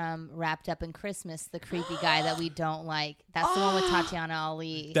one from Wrapped Up in Christmas, the creepy guy that we don't like. That's the one with Tatiana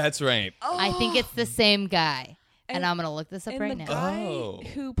Ali. That's right. I think it's the same guy. And I'm going to look this up right now. The guy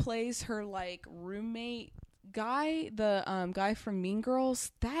who plays her like roommate guy, the guy from Mean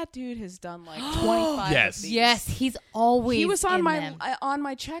Girls, that dude has done like 25 of these. Yes, he's always he was on in my them. On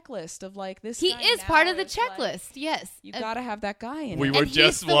my checklist of like this. He guy is now part of the is checklist. Like, yes, you gotta have that guy in. We it. were and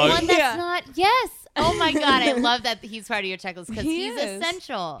just he's the one that's not. Yes. Oh my god, I love that he's part of your checklist because he's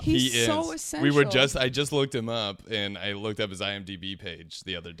essential. He's so essential. We were I just looked him up, and I looked up his IMDb page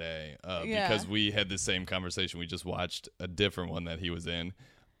the other day because we had the same conversation. We just watched a different one that he was in,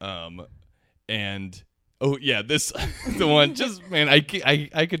 and. Oh yeah, this the one. Just man, I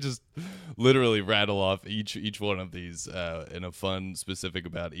could just literally rattle off each one of these in a fun specific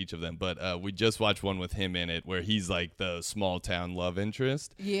about each of them. But we just watched one with him in it where he's like the small town love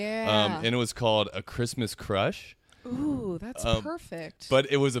interest. Yeah. And it was called A Christmas Crush. Ooh, that's perfect.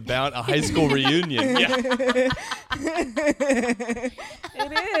 But it was about a high school reunion. Yeah.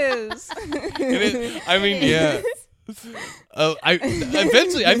 It is. I mean, yeah. I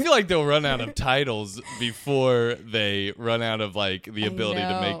feel like they'll run out of titles before they run out of like the ability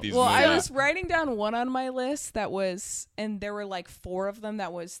to make these movies. I was writing down one on my list that was, and there were like 4 of them,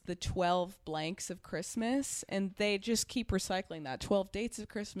 that was the 12 blanks of Christmas, and they just keep recycling that. 12 dates of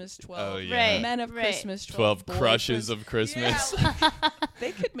Christmas, 12 men of Christmas, 12 crushes of Christmas. Yeah.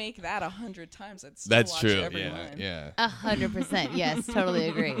 They could make that 100 times. I'd still That's watch true. every line. Yeah. 100%. Yes, totally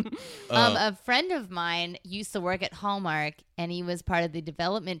agree. A friend of mine used to work at Hallmark, and he was part of the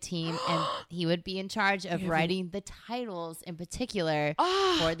development team, and he would be in charge of writing the titles in particular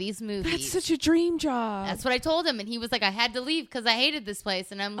for these movies. That's such a dream job. That's what I told him, and he was like, I had to leave because I hated this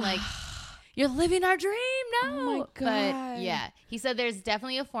place. And I'm like, you're living our dream. No. Oh my God. But yeah, he said there's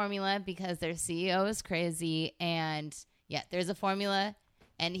definitely a formula because their CEO is crazy, and yeah, there's a formula,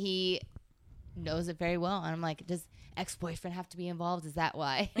 and he knows it very well. And I'm like, does ex-boyfriend have to be involved? Is that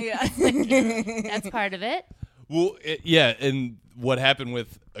why? Yeah. That's part of it. Well, and what happened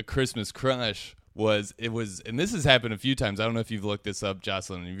with A Christmas Crush and this has happened a few times. I don't know if you've looked this up,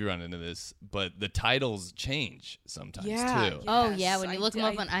 Jocelyn, if you run into this, but the titles change sometimes too. Yes, Oh yeah, when you look them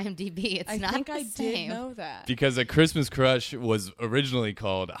up on IMDb, it's not think the I same. did know that. Because A Christmas Crush was originally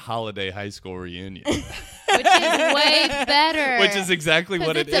called Holiday High School Reunion, Which is way better. which is exactly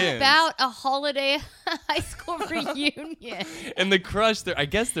what it is. It's about a holiday high school reunion. And the crush, I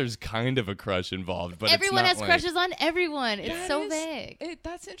guess there's kind of a crush involved, but Everyone it's has not crushes on everyone. It's That so is- vague.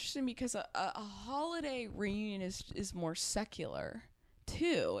 That's interesting because a holiday reunion is more secular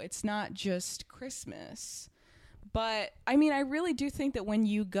too. It's not just Christmas. But I mean, I really do think that when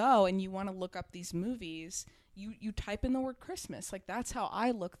you go and you want to look up these movies, you type in the word Christmas. Like that's how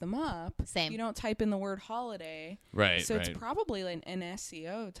I look them up. Same. You don't type in the word holiday. Right. So right. it's probably an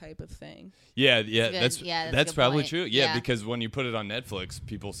SEO type of thing. Yeah, good. that's Yeah, that's a that's good probably point. true. Yeah, Yeah. because when you put it on Netflix,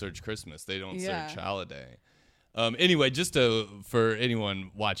 people search Christmas. They don't Yeah. search holiday. Anyway, just for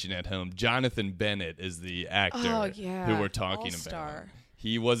anyone watching at home, Jonathan Bennett is the actor Oh, yeah. who we're talking All-star. about.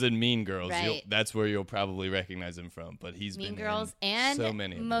 He was in Mean Girls. Right. That's where you'll probably recognize him from. But he's Mean been Girls in and so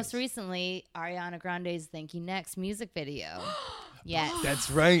many. of most these. recently Ariana Grande's "Thank You Next" music video. Yes. That's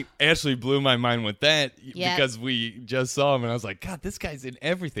right. Ashley blew my mind with that Yeah. because we just saw him and I was like, God, this guy's in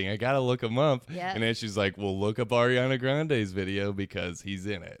everything. I gotta look him up. Yeah. And Ashley's like, well, look up Ariana Grande's video because he's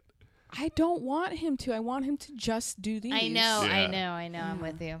in it. I don't want him to. I want him to just do these. I know. Yeah. I'm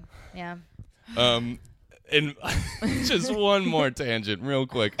with you. Yeah. And just one more tangent, real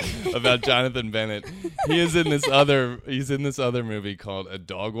quick, about Jonathan Bennett. He's in this other movie called A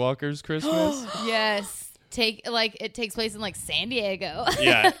Dog Walker's Christmas. Yes. It takes place in like San Diego.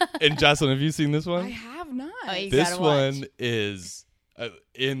 Yeah. And Jocelyn, have you seen this I one? have not. Oh, you This gotta watch. one is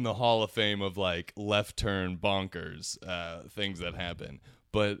in the Hall of Fame of like left turn bonkers things that happen.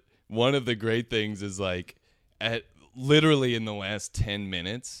 But one of the great things is like literally in the last 10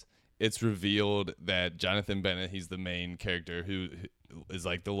 minutes, it's revealed that Jonathan Bennett, he's the main character who is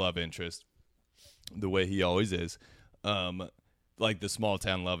like the love interest, the way he always is, like the small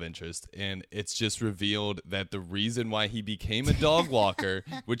town love interest. And it's just revealed that the reason why he became a dog walker,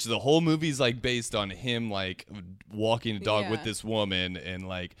 which the whole movie's like based on him like walking a dog with Yeah. this woman. And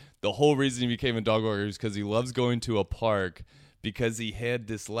like the whole reason he became a dog walker is because he loves going to a park because he had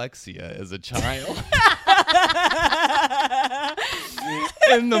dyslexia as a child.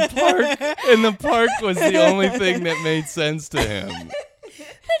 And the park was the only thing that made sense to him.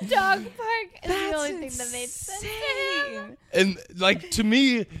 The dog park is That's the only thing that made sense to him. insane. And like to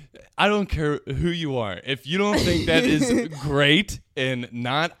me, I don't care who you are. If you don't think that is great and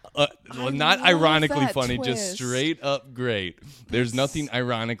not love ironically that funny, just twist. straight up great. There's nothing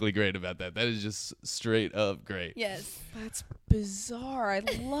ironically great about that. That is just straight up great. Yes. That's bizarre. I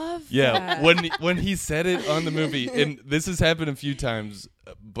love Yeah, that. when he said it on the movie, and this has happened a few times,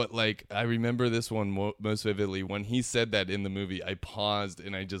 but like I remember this one most vividly. When he said that in the movie, I paused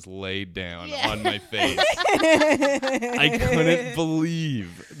and I just laid down Yeah. on my face. I couldn't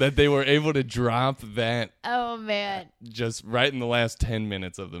believe that they were able to drop that Oh man. just right in the last 10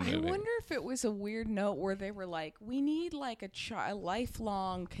 minutes of the I movie. wonder if it was a weird note where they were like, we need like a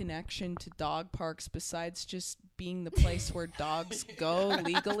lifelong connection to dog parks besides just being the place where dogs go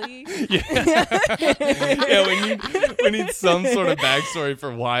legally. Yeah, we need some sort of backstory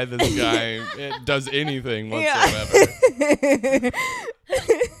for why this guy does anything whatsoever.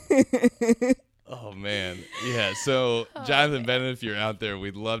 Oh man, yeah. So Jonathan Bennett, if you're out there,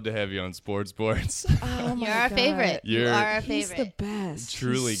 we'd love to have you on Sports. Oh my You're our God. favorite. You You're- are our He's favorite. the best.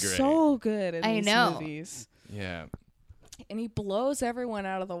 Truly He's great. So good in I these know. movies. Yeah, And he blows everyone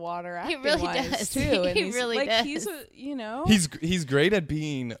out of the water. He really acting-wise, does. too. He And he's, really like, does. He's a, he's great at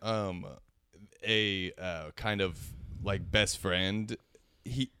being a kind of like best friend.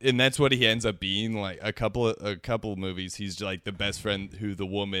 And that's what he ends up being. Like a couple movies, he's like the best friend who the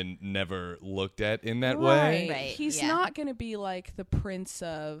woman never looked at in that way. Right, He's yeah. not going to be like the Prince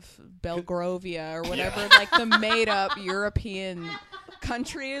of Belgravia or whatever, like the made-up European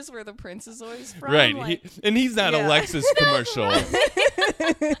countries where the prince is always from. Right, Like, he's not Yeah. a Lexus commercial.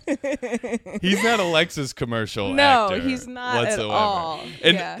 He's not a Lexus commercial No, actor he's not at whatsoever. all.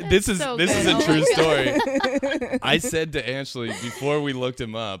 And Yeah. this is so this is good. a Oh true my story. I said to Ashley before we looked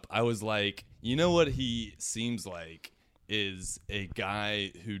him up, I was like, you know what he seems like is a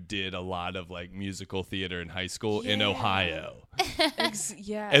guy who did a lot of like musical theater in high school in Yeah. Ohio. yes.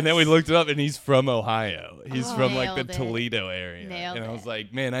 And then we looked it up, and he's from Ohio. He's Oh. from like the Nailed it. Toledo area. Nailed and I was it.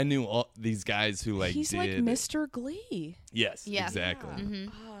 like, man, I knew all these guys who like He's did like Mr. Glee. Yes, Yeah. exactly.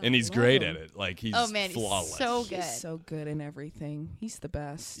 Mhm. Oh, And he's I great love at him. it. Like he's Oh man, flawless. he's so good. He's so good in everything. He's the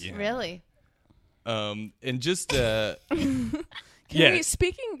best. Yeah. Really. And just Can yeah. we,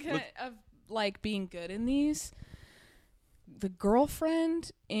 speaking of like being good in these. The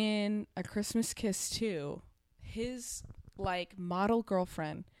girlfriend in A Christmas Kiss 2, his like model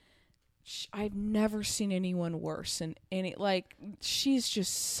girlfriend, I've never seen anyone worse. And any like, she's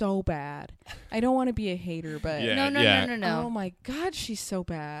just so bad. I don't want to be a hater, but No. oh my God, she's so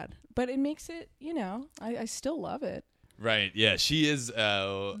bad. But it makes it, I still love it. Right. Yeah, she is.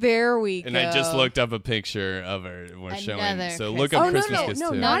 There we go. And I just looked up a picture of her. We're showing. So look up Christmas Kiss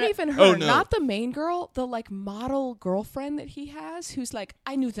no, 2. not even her. Oh, no. Not the main girl. The like model girlfriend that he has, who's like,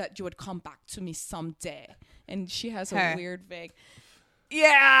 I knew that you would come back to me someday, and she has a weird vague.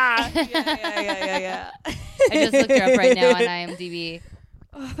 Yeah. Yeah. I just looked her up right now on IMDb.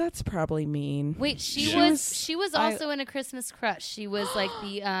 Oh, that's probably mean. Wait, she was also in A Christmas Crush. She was like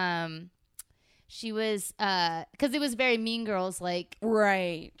the She was, because it was very Mean Girls like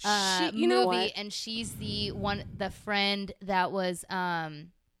right. You know movie, and she's the friend that was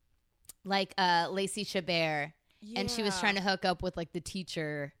like Lacey Chabert, and she was trying to hook up with like the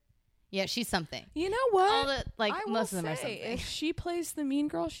teacher. Yeah, she's something. You know what? All the, like I most will of them are say, something. if she plays the mean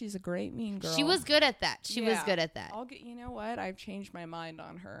girl, she's a great mean girl. She was good at that. She was good at that. You know what? I've changed my mind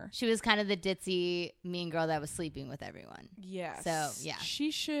on her. She was kind of the ditzy mean girl that was sleeping with everyone. Yes. So yeah,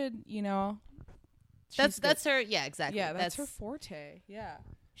 she should. That's her. Yeah, exactly. Yeah, that's her forte. Yeah.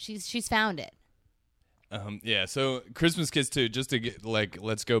 She's found it. Yeah, so Christmas Kiss 2, just to get,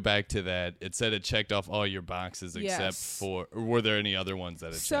 let's go back to that. It said it checked off all your boxes except for, or were there any other ones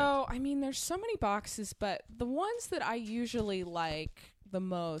that it checked? So, I mean, there's so many boxes, but the ones that I usually like the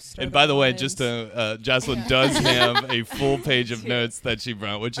most are and by the way, ones... just Jocelyn does have a full page of notes that she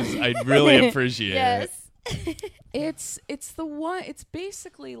brought, which is, I really appreciate it. It's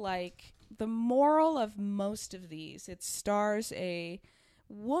basically like the moral of most of these. It stars a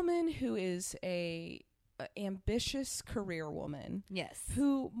woman who is a ambitious career woman. Yes.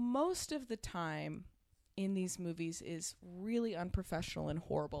 Who most of the time in these movies is really unprofessional and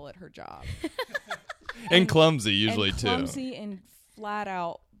horrible at her job. and clumsy usually and too. Clumsy and flat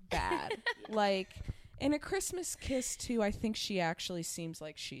out bad. Like in A Christmas Kiss 2, I think she actually seems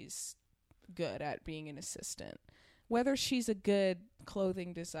like she's good at being an assistant. Whether she's a good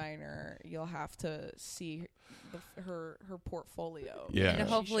clothing designer, you'll have to see her portfolio. Yeah. And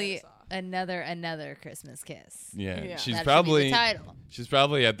hopefully another Christmas Kiss. Yeah. She's that probably should be the title. She's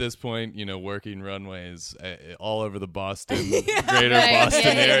probably at this point, working runways all over the Boston, greater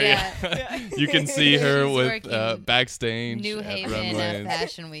Boston area. Yeah. You can see her She's with backstage New at Haven runways.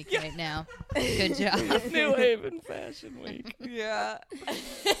 Fashion Week right now. Good job. New Haven Fashion Week. Yeah.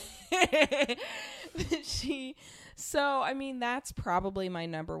 So, I mean, that's probably my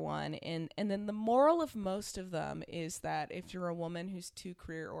number one. And then the moral of most of them is that if you're a woman who's too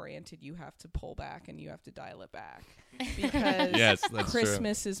career-oriented, you have to pull back and you have to dial it back. Because yes, that's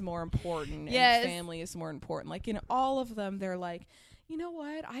Christmas is more important and family is more important. Like, in all of them, they're like, you know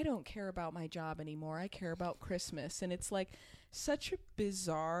what? I don't care about my job anymore. I care about Christmas. And it's like such a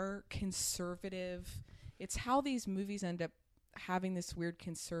bizarre, conservative... It's how these movies end up having this weird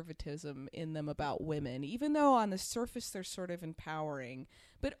conservatism in them about women, even though on the surface they're sort of empowering,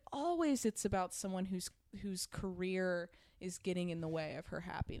 but always it's about someone whose career is getting in the way of her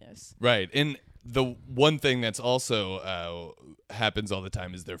happiness. Right. And the one thing that's also happens all the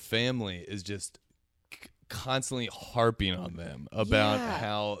time is their family is just constantly harping on them about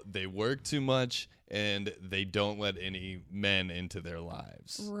how they work too much and they don't let any men into their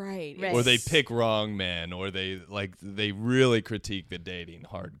lives. Right. Or they pick wrong men, or they really critique the dating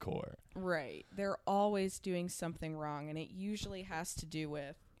hardcore. Right. They're always doing something wrong, and it usually has to do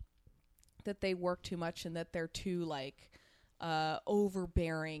with that they work too much and that they're too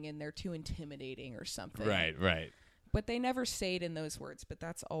overbearing and they're too intimidating or something. Right. But they never say it in those words, but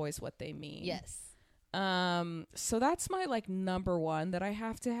that's always what they mean. Yes. So that's my number one that I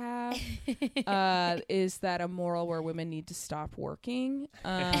have to have, is that a moral where women need to stop working.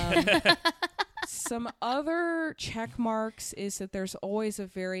 Some other check marks is that there's always a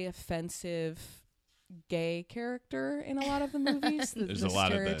very offensive gay character in a lot of the movies. There's the a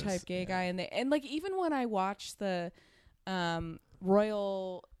lot of stereotype those. gay guy, and even when I watched the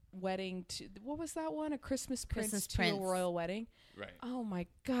royal wedding what was that one? A Christmas Prince to a royal wedding. Right. Oh my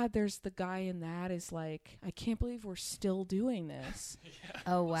God, there's the guy in that is like, I can't believe we're still doing this.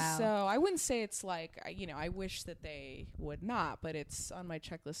 Oh wow. So I wouldn't say it's like, I wish that they would not, but it's on my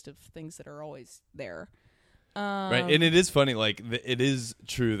checklist of things that are always there. Right. And it is funny, it is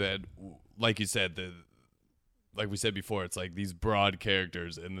true that, like you said, like we said before, it's like these broad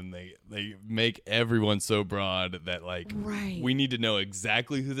characters, and then they make everyone so broad that like we need to know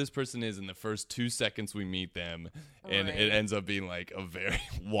exactly who this person is in the first 2 seconds we meet them, and it ends up being like a very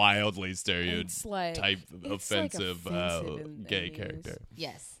wildly stereotype offensive gay character.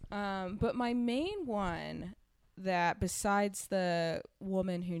 Yes. But my main one that besides the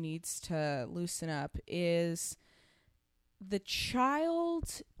woman who needs to loosen up is the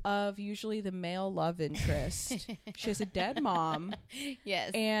child of usually the male love interest. She has a dead mom.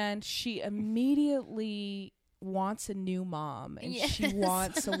 Yes. And she immediately wants a new mom. And she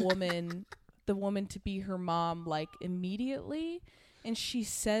wants the woman to be her mom, like, immediately. And she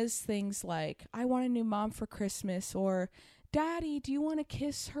says things like, I want a new mom for Christmas, or Daddy, do you want to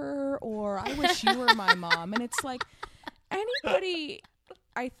kiss her? Or I wish you were my mom. And it's like, anybody,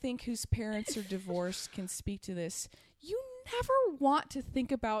 I think, whose parents are divorced can speak to this. You never want to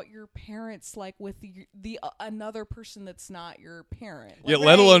think about your parents like with the another person that's not your parent. Like,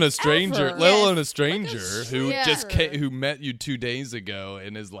 let alone a stranger. Ever. Let alone a stranger who Yeah. just who met you 2 days ago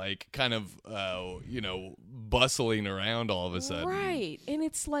and is like kind of bustling around all of a sudden. Right. And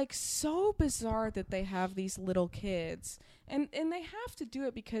it's like so bizarre that they have these little kids, and they have to do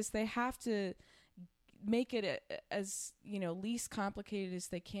it because they have to make it as least complicated as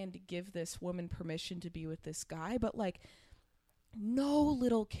they can to give this woman permission to be with this guy. But like, no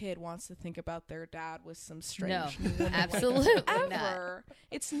little kid wants to think about their dad with some strange new woman. Absolutely ever. not.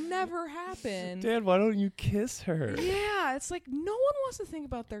 It's never happened. Dad, why don't you kiss her? Yeah, it's like no one wants to think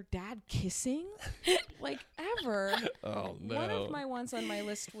about their dad kissing, like, ever. Oh no. One of my ones on my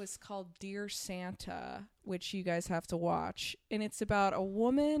list was called Dear Santa, which you guys have to watch, and it's about a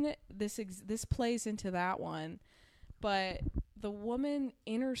woman. This plays into that one, but the woman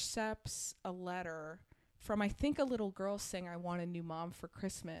intercepts a letter from, I think, a little girl saying, I want a new mom for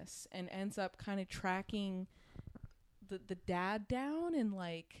Christmas, and ends up kind of tracking the dad down and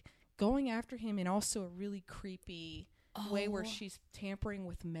like going after him in also a really creepy way where she's tampering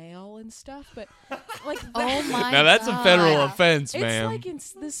with mail and stuff. But like, Oh my Now that's a federal offense, it's ma'am. like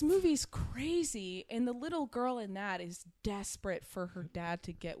this movie's crazy, and the little girl in that is desperate for her dad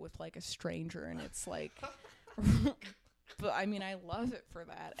to get with like a stranger, and it's like but I mean, I love it for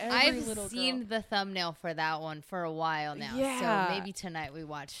that. I've seen the thumbnail for that one for a while now. Yeah. So maybe tonight we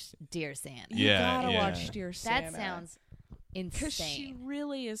watch Dear Santa. You Yeah, gotta yeah. watch Dear Santa. That sounds because she insane.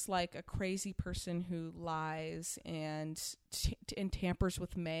 really is like a crazy person who lies and tampers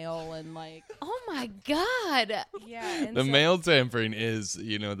with mail and like Oh my God. yeah. The mail tampering is,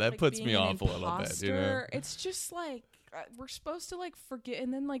 that like puts being me an off a little bit. imposter. It's just like we're supposed to like forget,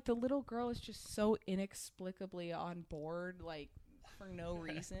 and then like the little girl is just so inexplicably on board, like for no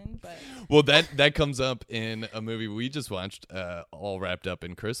reason. But Well, that comes up in a movie we just watched, All Wrapped Up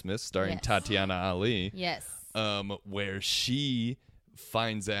in Christmas, starring Yes. Tatiana Ali. Yes. Where she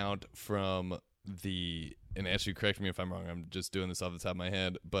finds out from and actually correct me if I'm wrong, I'm just doing this off the top of my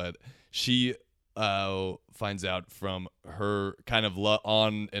head, but she finds out from her kind of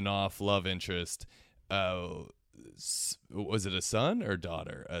on and off love interest, was it a son or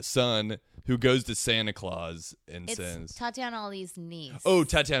daughter? A son who goes to Santa Claus and says, Tatiana Ali's niece. "Oh,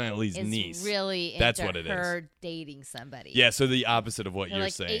 Tatiana Ali's is niece." really That's into what it is. her dating somebody. Yeah, so the opposite of what Her you're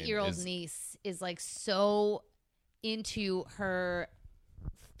like saying. 8-year-old is, niece is like so into her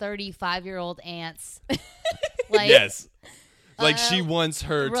 35-year-old aunt's like yes. Like she wants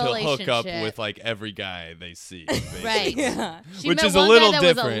her to hook up relationship. with like every guy they see, basically. Right. yeah. She Which met is a one little guy that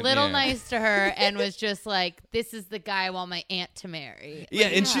was a different, little yeah. nice to her and was just like, this is the guy I want my aunt to marry. Yeah,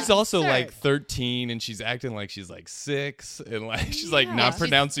 and she's also absurd. like 13, and she's acting like she's like 6, and like she's like Yeah. not She's-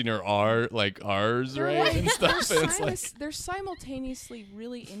 pronouncing her R like R's right and stuff. And it's like They're simultaneously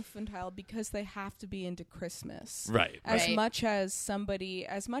really infantile because they have to be into Christmas. right. As Right. much as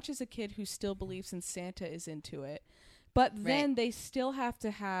a kid who still believes in Santa is into it. But then Right. they still have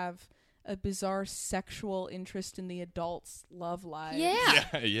to have a bizarre sexual interest in the adults' love lives.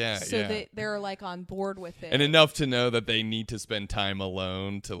 Yeah. Yeah. So they're like on board with it. And enough to know that they need to spend time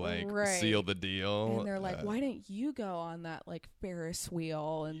alone to like Right. seal the deal. And they're like, why don't you go on that like Ferris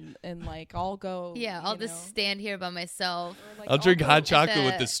wheel and like I'll go. Yeah, I'll you just know. stand here by myself. Or, like, I'll drink go- hot chocolate the-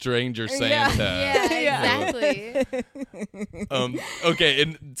 with the stranger Santa. Yeah, exactly. Okay,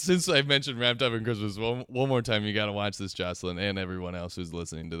 and since I mentioned Wrapped Up in Christmas, one more time, you got to watch this, Jocelyn, and everyone else who's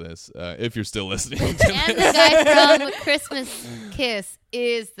listening to this, if you're still listening. To And the guy from Christmas Kiss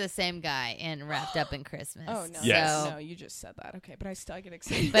is the same guy in Wrapped Up in Christmas. Oh no! Yes. No, you just said that. Okay, but I still get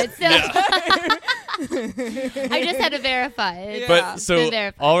excited. But still, I just had to verify it. But It's so been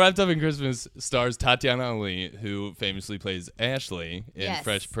verified. All Wrapped Up in Christmas stars Tatiana Ali, who famously plays Ashley in Yes.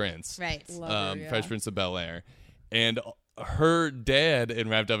 Fresh Prince. Right. Love her, yeah. Fresh Prince of Bel-Air. And her dad in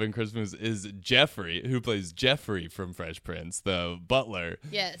Wrapped Up in Christmas is Jeffrey, who plays Jeffrey from Fresh Prince, the butler.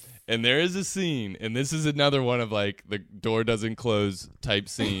 Yes. And there is a scene, and this is another one of like the door doesn't close type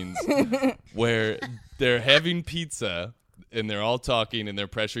scenes where they're having pizza and they're all talking and they're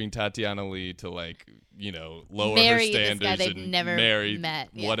pressuring Tatiana Lee to like, you know, lower marry her standards this guy they've and never marry met.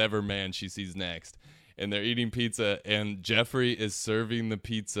 Yeah. whatever man she sees next. And they're eating pizza, and Jeffrey is serving the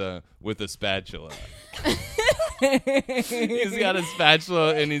pizza with a spatula. He's got a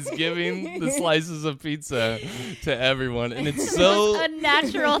spatula, and he's giving the slices of pizza to everyone. And it's so a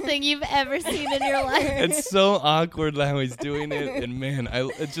natural thing you've ever seen in your life. It's so awkward how he's doing it. And man,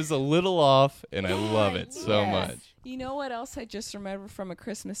 it's just a little off, and I love it so much. You know what else I just remember from A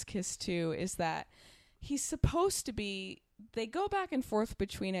Christmas Kiss too is that he's supposed to be. They go back and forth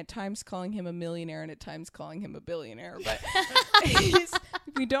between at times calling him a millionaire and at times calling him a billionaire. But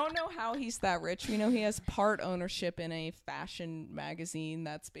we don't know how he's that rich. We know he has part ownership in a fashion magazine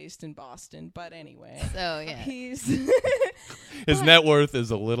that's based in Boston. But anyway, So yeah, he's His net worth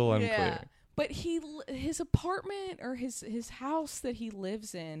is a little unclear. yeah. But his apartment or his house that he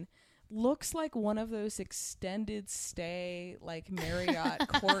lives in looks like one of those extended stay like Marriott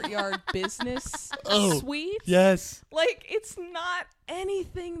Courtyard business suites. Yes. Like it's not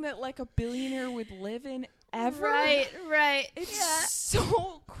anything that like a billionaire would live in ever. right. It's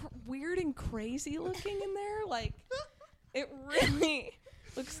so weird and crazy looking in there. Like it really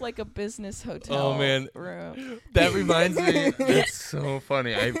looks like a business hotel. Oh, man. room. That reminds me. That's so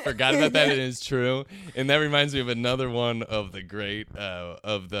funny. I forgot about that. It is true. And that reminds me of another one of the great,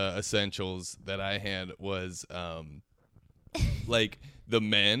 of the essentials that I had was like the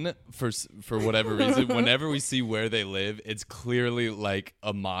men, for whatever reason, whenever we see where they live, it's clearly like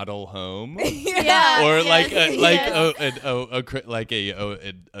a model home. Yeah. Or yes, like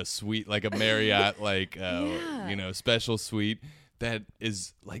a suite, like a Marriott, like you know, special suite that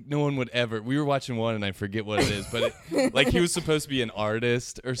is like no one would ever. We were watching one and I forget what it is, but like he was supposed to be an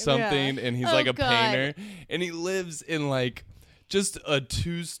artist or something, and he's like a painter, and he lives in like just a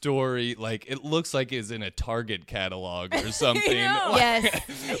 2-story, like it looks like it's in a Target catalog or something.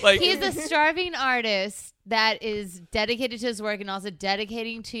 Yes. Like He's a starving artist that is dedicated to his work and also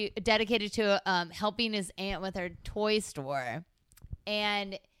dedicated to helping his aunt with her toy store.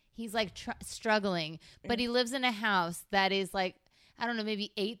 And he's like struggling, but he lives in a house that is like, I don't know,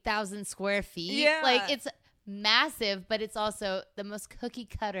 maybe 8,000 square feet. Yeah. Like it's massive, but it's also the most cookie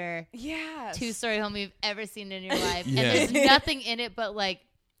cutter 2-story home you've ever seen in your life. Yeah. And there's nothing in it but like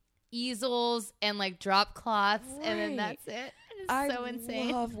easels and like drop cloths, and then that's it. It's so insane.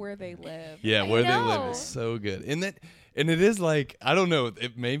 I love where they live. Yeah, where they live know. is so good. And it is like, I don't know,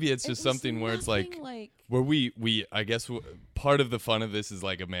 maybe it's just was something where it's like like where we I guess part of the fun of this is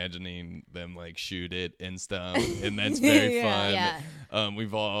like imagining them like shoot it and stuff, and that's very fun. Yeah.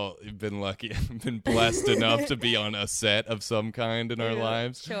 We've all been lucky, been blessed enough to be on a set of some kind in our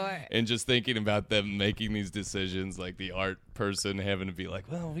lives. Sure. And just thinking about them making these decisions, like the art person having to be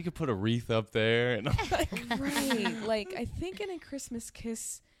like, well, we could put a wreath up there, and right. Like I think in A Christmas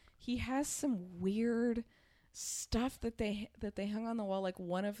Kiss, he has some weird stuff that they hung on the wall, like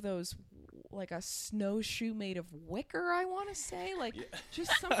one of those, like a snowshoe made of wicker, I want to say, like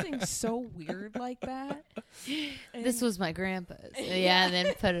just something so weird like that. And This was my grandpa's. Yeah, and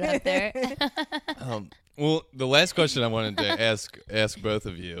then put it up there. well, the last question I wanted to ask both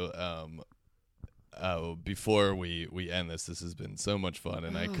of you, before we end this has been so much fun,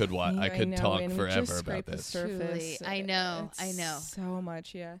 and I could talk and we forever just about scraped the this. Truly. surface. I know. So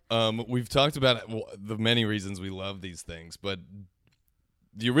much, yeah. We've talked about the many reasons we love these things, but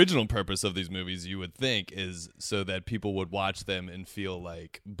the original purpose of these movies, you would think, is so that people would watch them and feel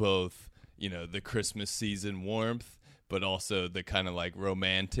like both, you know, the Christmas season warmth, but also the kind of like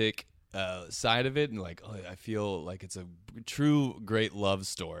romantic side of it, and like, oh, I feel like it's a true great love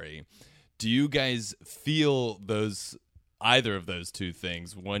story. Do you guys feel either of those two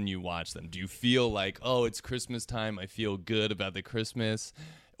things when you watch them? Do you feel like, oh, it's Christmas time, I feel good about the Christmas?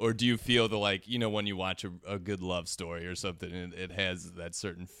 Or do you feel like, you know, when you watch a good love story or something, it has that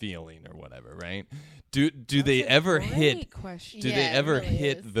certain feeling or whatever, right? Do they ever hit? Question. Do they ever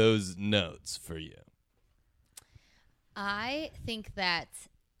hit those notes for you? I think that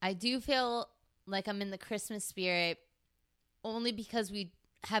I do feel like I'm in the Christmas spirit only because we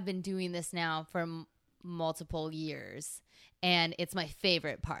have been doing this now for multiple years, and it's my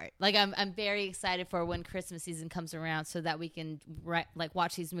favorite part. Like I'm very excited for when Christmas season comes around, so that we can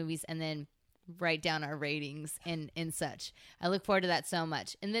watch these movies and then write down our ratings and such. I look forward to that so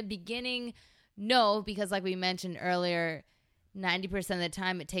much. In the beginning, no, because like we mentioned earlier, 90% of the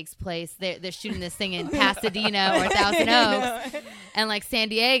time it takes place. They're shooting this thing in Pasadena or Thousand Oaks and like San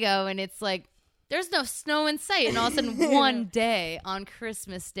Diego, and it's like there's no snow in sight. And all of a sudden, one day on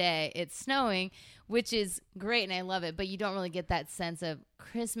Christmas Day, it's snowing, which is great, and I love it. But you don't really get that sense of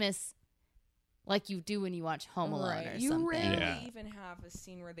Christmas like you do when you watch Home Alone or you something. rarely even have a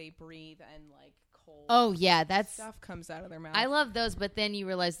scene where they breathe and like cold. Oh yeah, that's stuff comes out of their mouth. I love those, but then you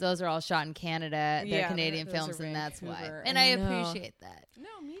realize those are all shot in Canada. They're Yeah, Canadian those films, are and that's why. Vancouver. And I I know. appreciate that.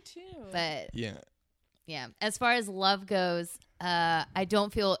 No, me too. But Yeah. as far as love goes, I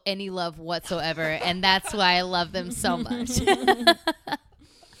don't feel any love whatsoever, and that's why I love them so much.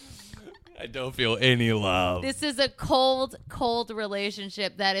 I don't feel any love. This is a cold, cold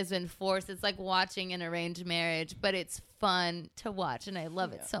relationship that has been forced. It's like watching an arranged marriage, but it's fun to watch, and I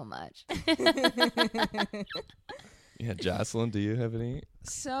love it so much. Yeah, Jocelyn, do you have any?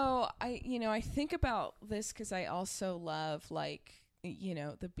 So I think about this because I also love the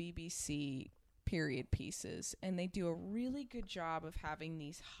BBC period pieces, and they do a really good job of having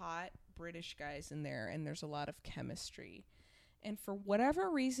these hot British guys in there, and there's a lot of chemistry. And for whatever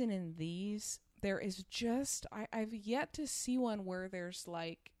reason in these, there is just, I've yet to see one where there's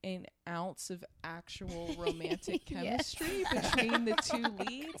like an ounce of actual romantic chemistry between the two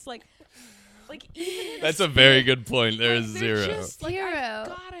leads. Like even That's a very good point. There is they're zero. just, like,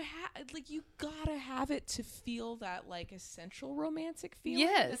 Zero. You gotta have it to feel that like essential romantic feeling.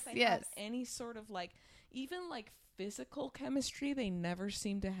 Yes, If they have any sort of like, even like physical chemistry, they never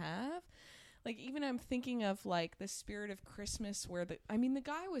seem to have. Like, even I'm thinking of like The Spirit of Christmas, where the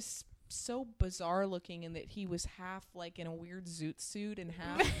guy was so bizarre looking in that he was half like in a weird zoot suit and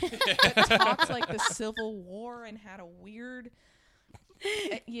half talked like the Civil War and had a weird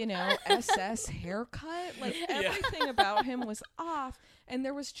SS haircut. Like everything about him was off, and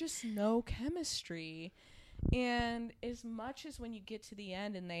there was just no chemistry. And as much as when you get to the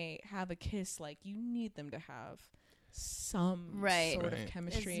end and they have a kiss, like you need them to have some sort of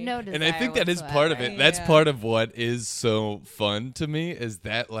chemistry. No And I think that is part of it. That's part of what is so fun to me, is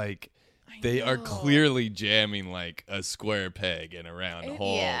that like they are clearly jamming like a square peg in a round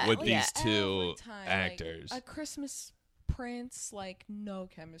hole with these two actors. Like, a Christmas Prince, like no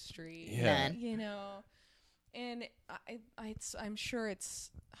chemistry. Yeah. And I'm sure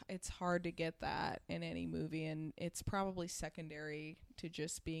it's hard to get that in any movie, and it's probably secondary to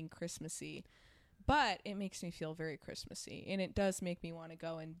just being Christmassy. But it makes me feel very Christmassy, and it does make me want to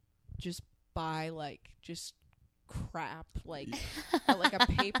go and just buy like just crap like a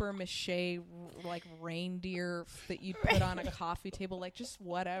paper mache like reindeer that you put on a coffee table, like just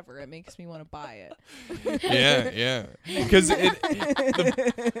whatever. It makes me want to buy it. Yeah, because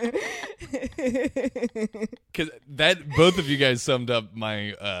that both of you guys summed up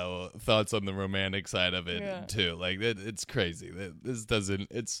my thoughts on the romantic side of it too. Like it's crazy. This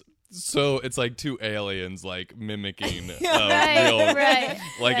doesn't. It's like two aliens like mimicking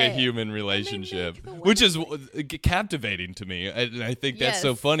a human relationship, which is captivating to me. And I think that's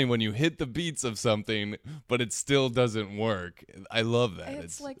so funny when you hit the beats of something, but it still doesn't work. I love that.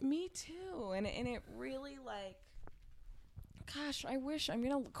 It's like me too, and it really like. Gosh, I wish. I'm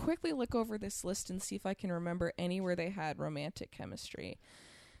gonna quickly look over this list and see if I can remember anywhere they had romantic chemistry.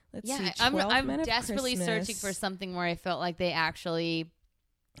 Let's see. I'm desperately searching for something where I felt like they actually.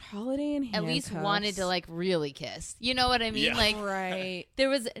 Holiday and at least wanted to like really kiss. You know what I mean? Yeah. Like right. There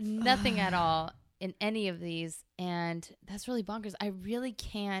was nothing at all in any of these, and that's really bonkers. I really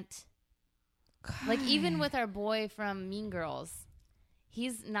can't. Like even with our boy from Mean Girls,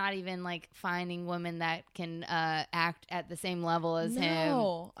 he's not even like finding women that can act at the same level as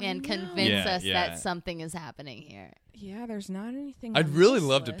him and convince us that something is happening here. Yeah, there's not anything. I'd really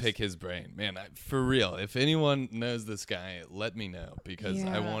love to pick his brain, man. For real, if anyone knows this guy, let me know, because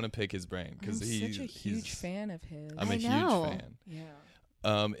I want to pick his brain, because he's such a huge fan of his. I'm a huge fan. Yeah.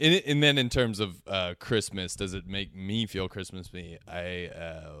 And then in terms of Christmas, does it make me feel Christmassy?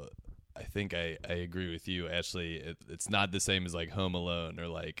 I think I agree with you, Ashley. It's not the same as like Home Alone or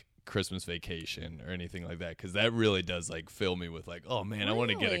like Christmas Vacation or anything like that, because that really does like fill me with like, oh man, I want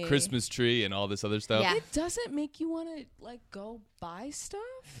to get a Christmas tree and all this other stuff. Yeah. It doesn't make you want to like go buy stuff?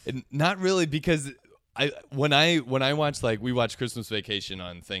 And not really, because when I watch, like, we watched Christmas Vacation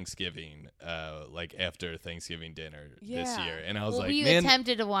on Thanksgiving, like after Thanksgiving dinner this year, and I was like, we man,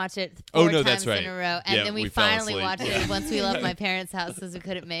 attempted to watch it four times that's right. in a row, and then we fell finally asleep. watched it once we left my parents' house because we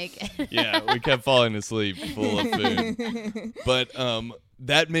couldn't make it. Yeah, we kept falling asleep full of food. But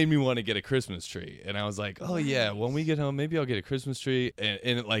that made me want to get a Christmas tree, and I was like, oh yeah, when we get home, maybe I'll get a Christmas tree, and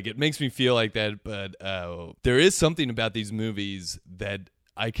it makes me feel like that. But there is something about these movies that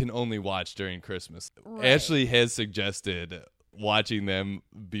I can only watch during Christmas. Right. Ashley has suggested watching them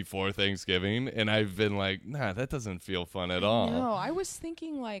before Thanksgiving, and I've been like, nah, that doesn't feel fun at all. No, I was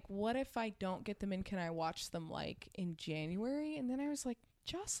thinking like, what if I don't get them in? Can I watch them like in January? And then I was like,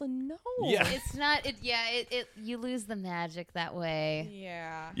 Jocelyn, no. Yeah. It's not. It you lose the magic that way.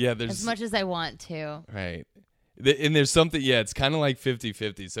 Yeah. Yeah, there's As much as I want to. right. And there's something, it's kind of like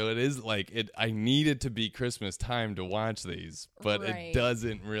 50-50. So it is like I need it to be Christmas time to watch these, but Right. it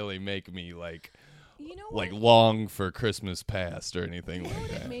doesn't really make me like You know like what? long for Christmas past or anything You know like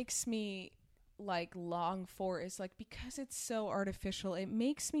what it that. makes me like long for is like, because it's so artificial, it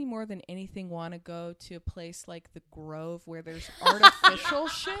makes me more than anything want to go to a place like the Grove where there's artificial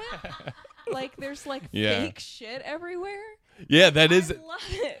shit. Like there's like Yeah. fake shit everywhere. Yeah, that is. I love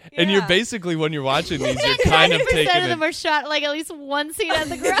it. And you're Yeah. basically, when you're watching these, you're kind of 90% taking of them are shot like at least one scene at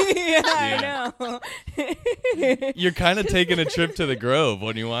the Grove. Yeah, I know. you're kind of taking a trip to the Grove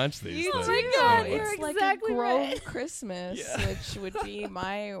when you watch these. You things. Oh my do. God, So, you're It's like exactly a Grove right. Christmas, Yeah. which would be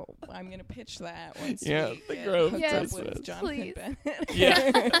my. I'm gonna pitch that once Yeah, we the get Grove hooked Yes, up with Christmas. Jonathan please. Bennett.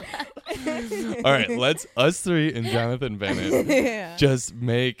 Yeah. All right, us three and Jonathan Bennett Yeah. just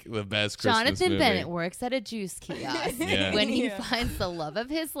make the best Christmas Jonathan movie. Bennett works at a juice kiosk. Yeah. When he Yeah. finds the love of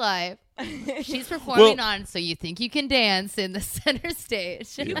his life, she's performing Well- on So You Think You Can Dance in the center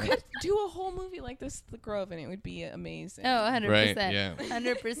stage. You could do a whole movie like this at the Grove, and it would be amazing. Oh, 100%. Right, yeah.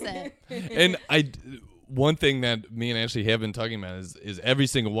 100%. And one thing that me and Ashley have been talking about is every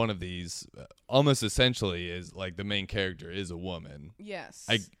single one of these, almost essentially, is like the main character is a woman. Yes.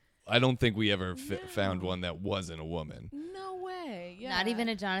 I don't think we ever No. found one that wasn't a woman. No way. Yeah. Not even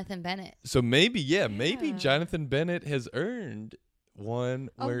a Jonathan Bennett. So maybe Yeah. Jonathan Bennett has earned one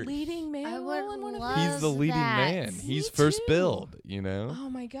a where leading man I role would in one of love he's the these? leading that. man. He's Me first too. billed, you know? Oh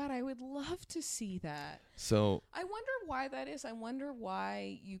my God, I would love to see that. So I wonder why that is. I wonder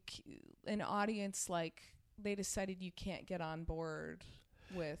why an audience like they decided you can't get on board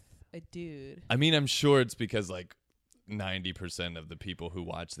with a dude. I mean, I'm sure it's because like 90% of the people who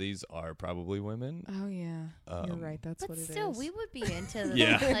watch these are probably women. Oh yeah, you're Um, right. That's But what it is. still, we would be into the,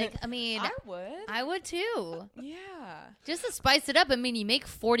 Yeah. like, I mean, would. I would too. Yeah. Just to spice it up. I mean, you make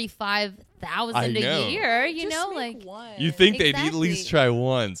 45,000 I a know. year, you Just know, make like one. You think they'd at Exactly. least try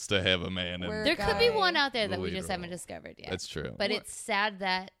once to have a man, Where- and there could be guy- one out there the that we lead just haven't role. discovered yet. that's true. But What- it's sad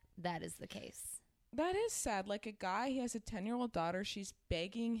that that is the case. That is sad. Like a guy, he has a 10-year-old daughter. She's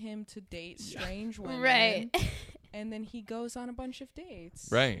begging him to date strange women. Right. And then he goes on a bunch of dates.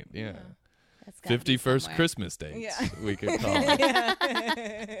 Right, yeah. That's gotta be 51st somewhere. Christmas dates, Yeah. we could call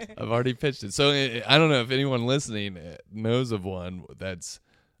it. I've already pitched it. So I don't know if anyone listening knows of one that's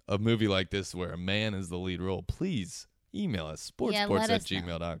a movie like this where a man is the lead role. Please email us, Yeah, let us know.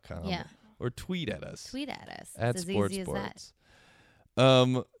 sportsports@gmail.com. Yeah. Or tweet at us. Tweet at us. at It's as sports easy as that. sports.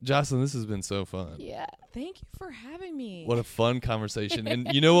 Jocelyn, this has been so fun. Yeah. Thank you for having me. What a fun conversation.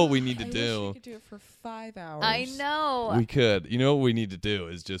 And you know what we need to I do? wish we could do it for 5 hours. I know. We could. You know what we need to do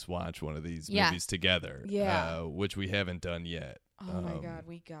is just watch one of these Yeah. movies together. Yeah. Which we haven't done yet. Oh my God,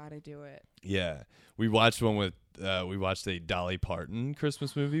 we gotta do it. Yeah. We watched one with we watched a Dolly Parton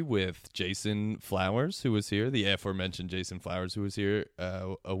Christmas movie with Jason Flowers, who was here, the aforementioned Jason Flowers, who was here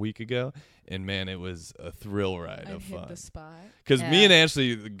a week ago. And man, it was a thrill ride I of hit fun. the spot. Because me Yeah. and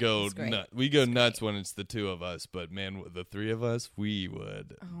Ashley go It's great. nuts. We go It's nuts when it's the two of us, but man, with the three of us, we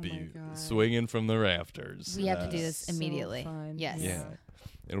would Oh my be God. swinging from the rafters. We have to do this So immediately. fun. Yes. Yeah,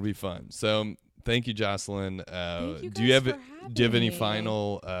 it'll be fun. So thank you, Jocelyn. Thank you do you guys have for do you have any having me.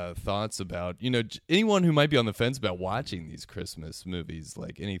 final thoughts about anyone who might be on the fence about watching these Christmas movies?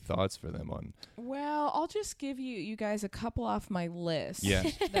 Like any thoughts for them on? Well, I'll just give you guys a couple off my list. Yeah.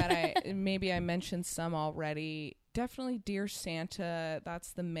 That maybe I mentioned some already. Definitely Dear Santa.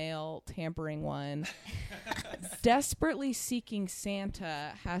 That's the male tampering one. Desperately Seeking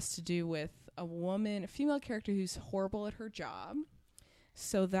Santa has to do with a female character who's horrible at her job.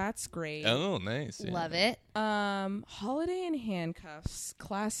 So that's great. Oh, nice. Yeah. Love it. Holiday in Handcuffs,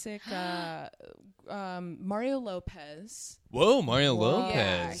 classic Mario Lopez. Whoa, Mario Whoa.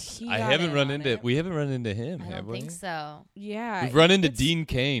 Lopez. Yeah, I he haven't got run in on into it. we haven't run into him, I have don't we? think so. Yeah. We've run into it's- Dean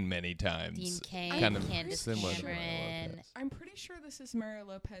Cain many times. Dean Cain, kind of Candace similar to Mario Cameron. Lopez. I'm pretty sure this is Mario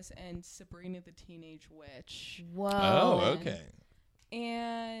Lopez and Sabrina the Teenage Witch. Whoa. Oh, okay.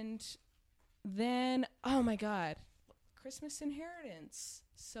 And then, oh my God, Christmas Inheritance.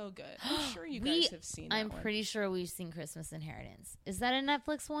 So good. I'm sure you guys have seen that I'm one. pretty sure we've seen Christmas Inheritance. Is that a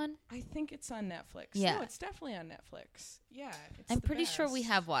Netflix one? I think it's on Netflix. Yeah. No, it's definitely on Netflix. Yeah, it's I'm the pretty sure we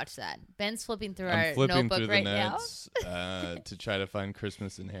best. have watched that. Ben's flipping through I'm our flipping notebook through the right notes to try to find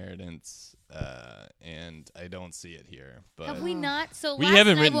Christmas Inheritance, and I don't see it here. now. But Have we not? So We last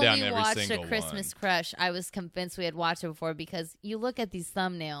haven't night written when down we every watched single A Christmas one. Crush, I was convinced we had watched it before because you look at these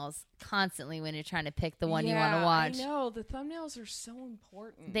thumbnails constantly when you're trying to pick the one you want to watch. I know the thumbnails are so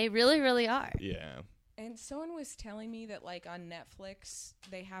important. They really, really are. yeah, And someone was telling me that, like, on Netflix,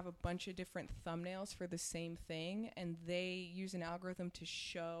 they have a bunch of different thumbnails for the same thing, and they use an algorithm to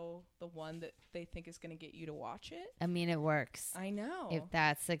show the one that they think is going to get you to watch it. I mean, it works. I know. If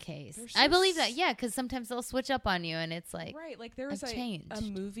that's the case. They're I so believe that, yeah, because sometimes they'll switch up on you, and it's like, Right, like there was I've a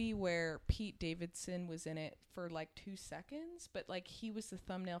changed. movie where Pete Davidson was in it for like 2 seconds, but like he was the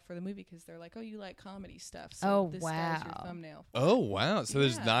thumbnail for the movie because they're like, oh, you like comedy stuff, so Oh, this guy's your wow. thumbnail. Oh wow! So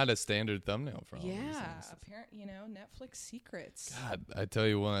there's Yeah. not a standard thumbnail for all of these Yeah, things. apparently, Netflix secrets. God, I tell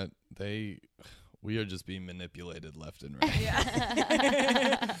you what, we are just being manipulated left and right.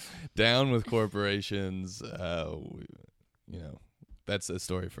 Yeah. Down with corporations. That's a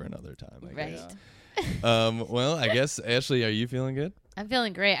story for another time. I right. guess. Well, I guess Ashley, are you feeling good? I'm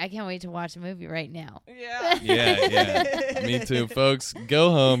feeling great. I can't wait to watch a movie right now. Yeah. Yeah. Me too, folks.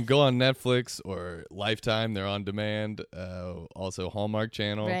 Go home, go on Netflix or Lifetime. They're on demand. Also Hallmark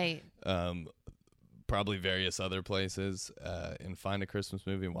Channel. Right. Probably various other places, and find a Christmas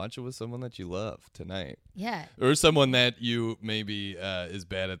movie and watch it with someone that you love tonight, Yeah. or someone that you maybe is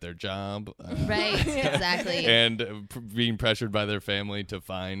bad at their job, Right. Exactly. and being pressured by their family to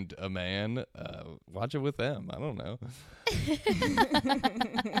find a man. Watch it with them. I don't know.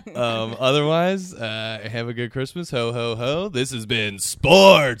 Otherwise, have a good Christmas. Ho ho ho. This has been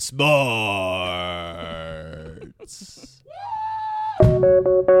Sports.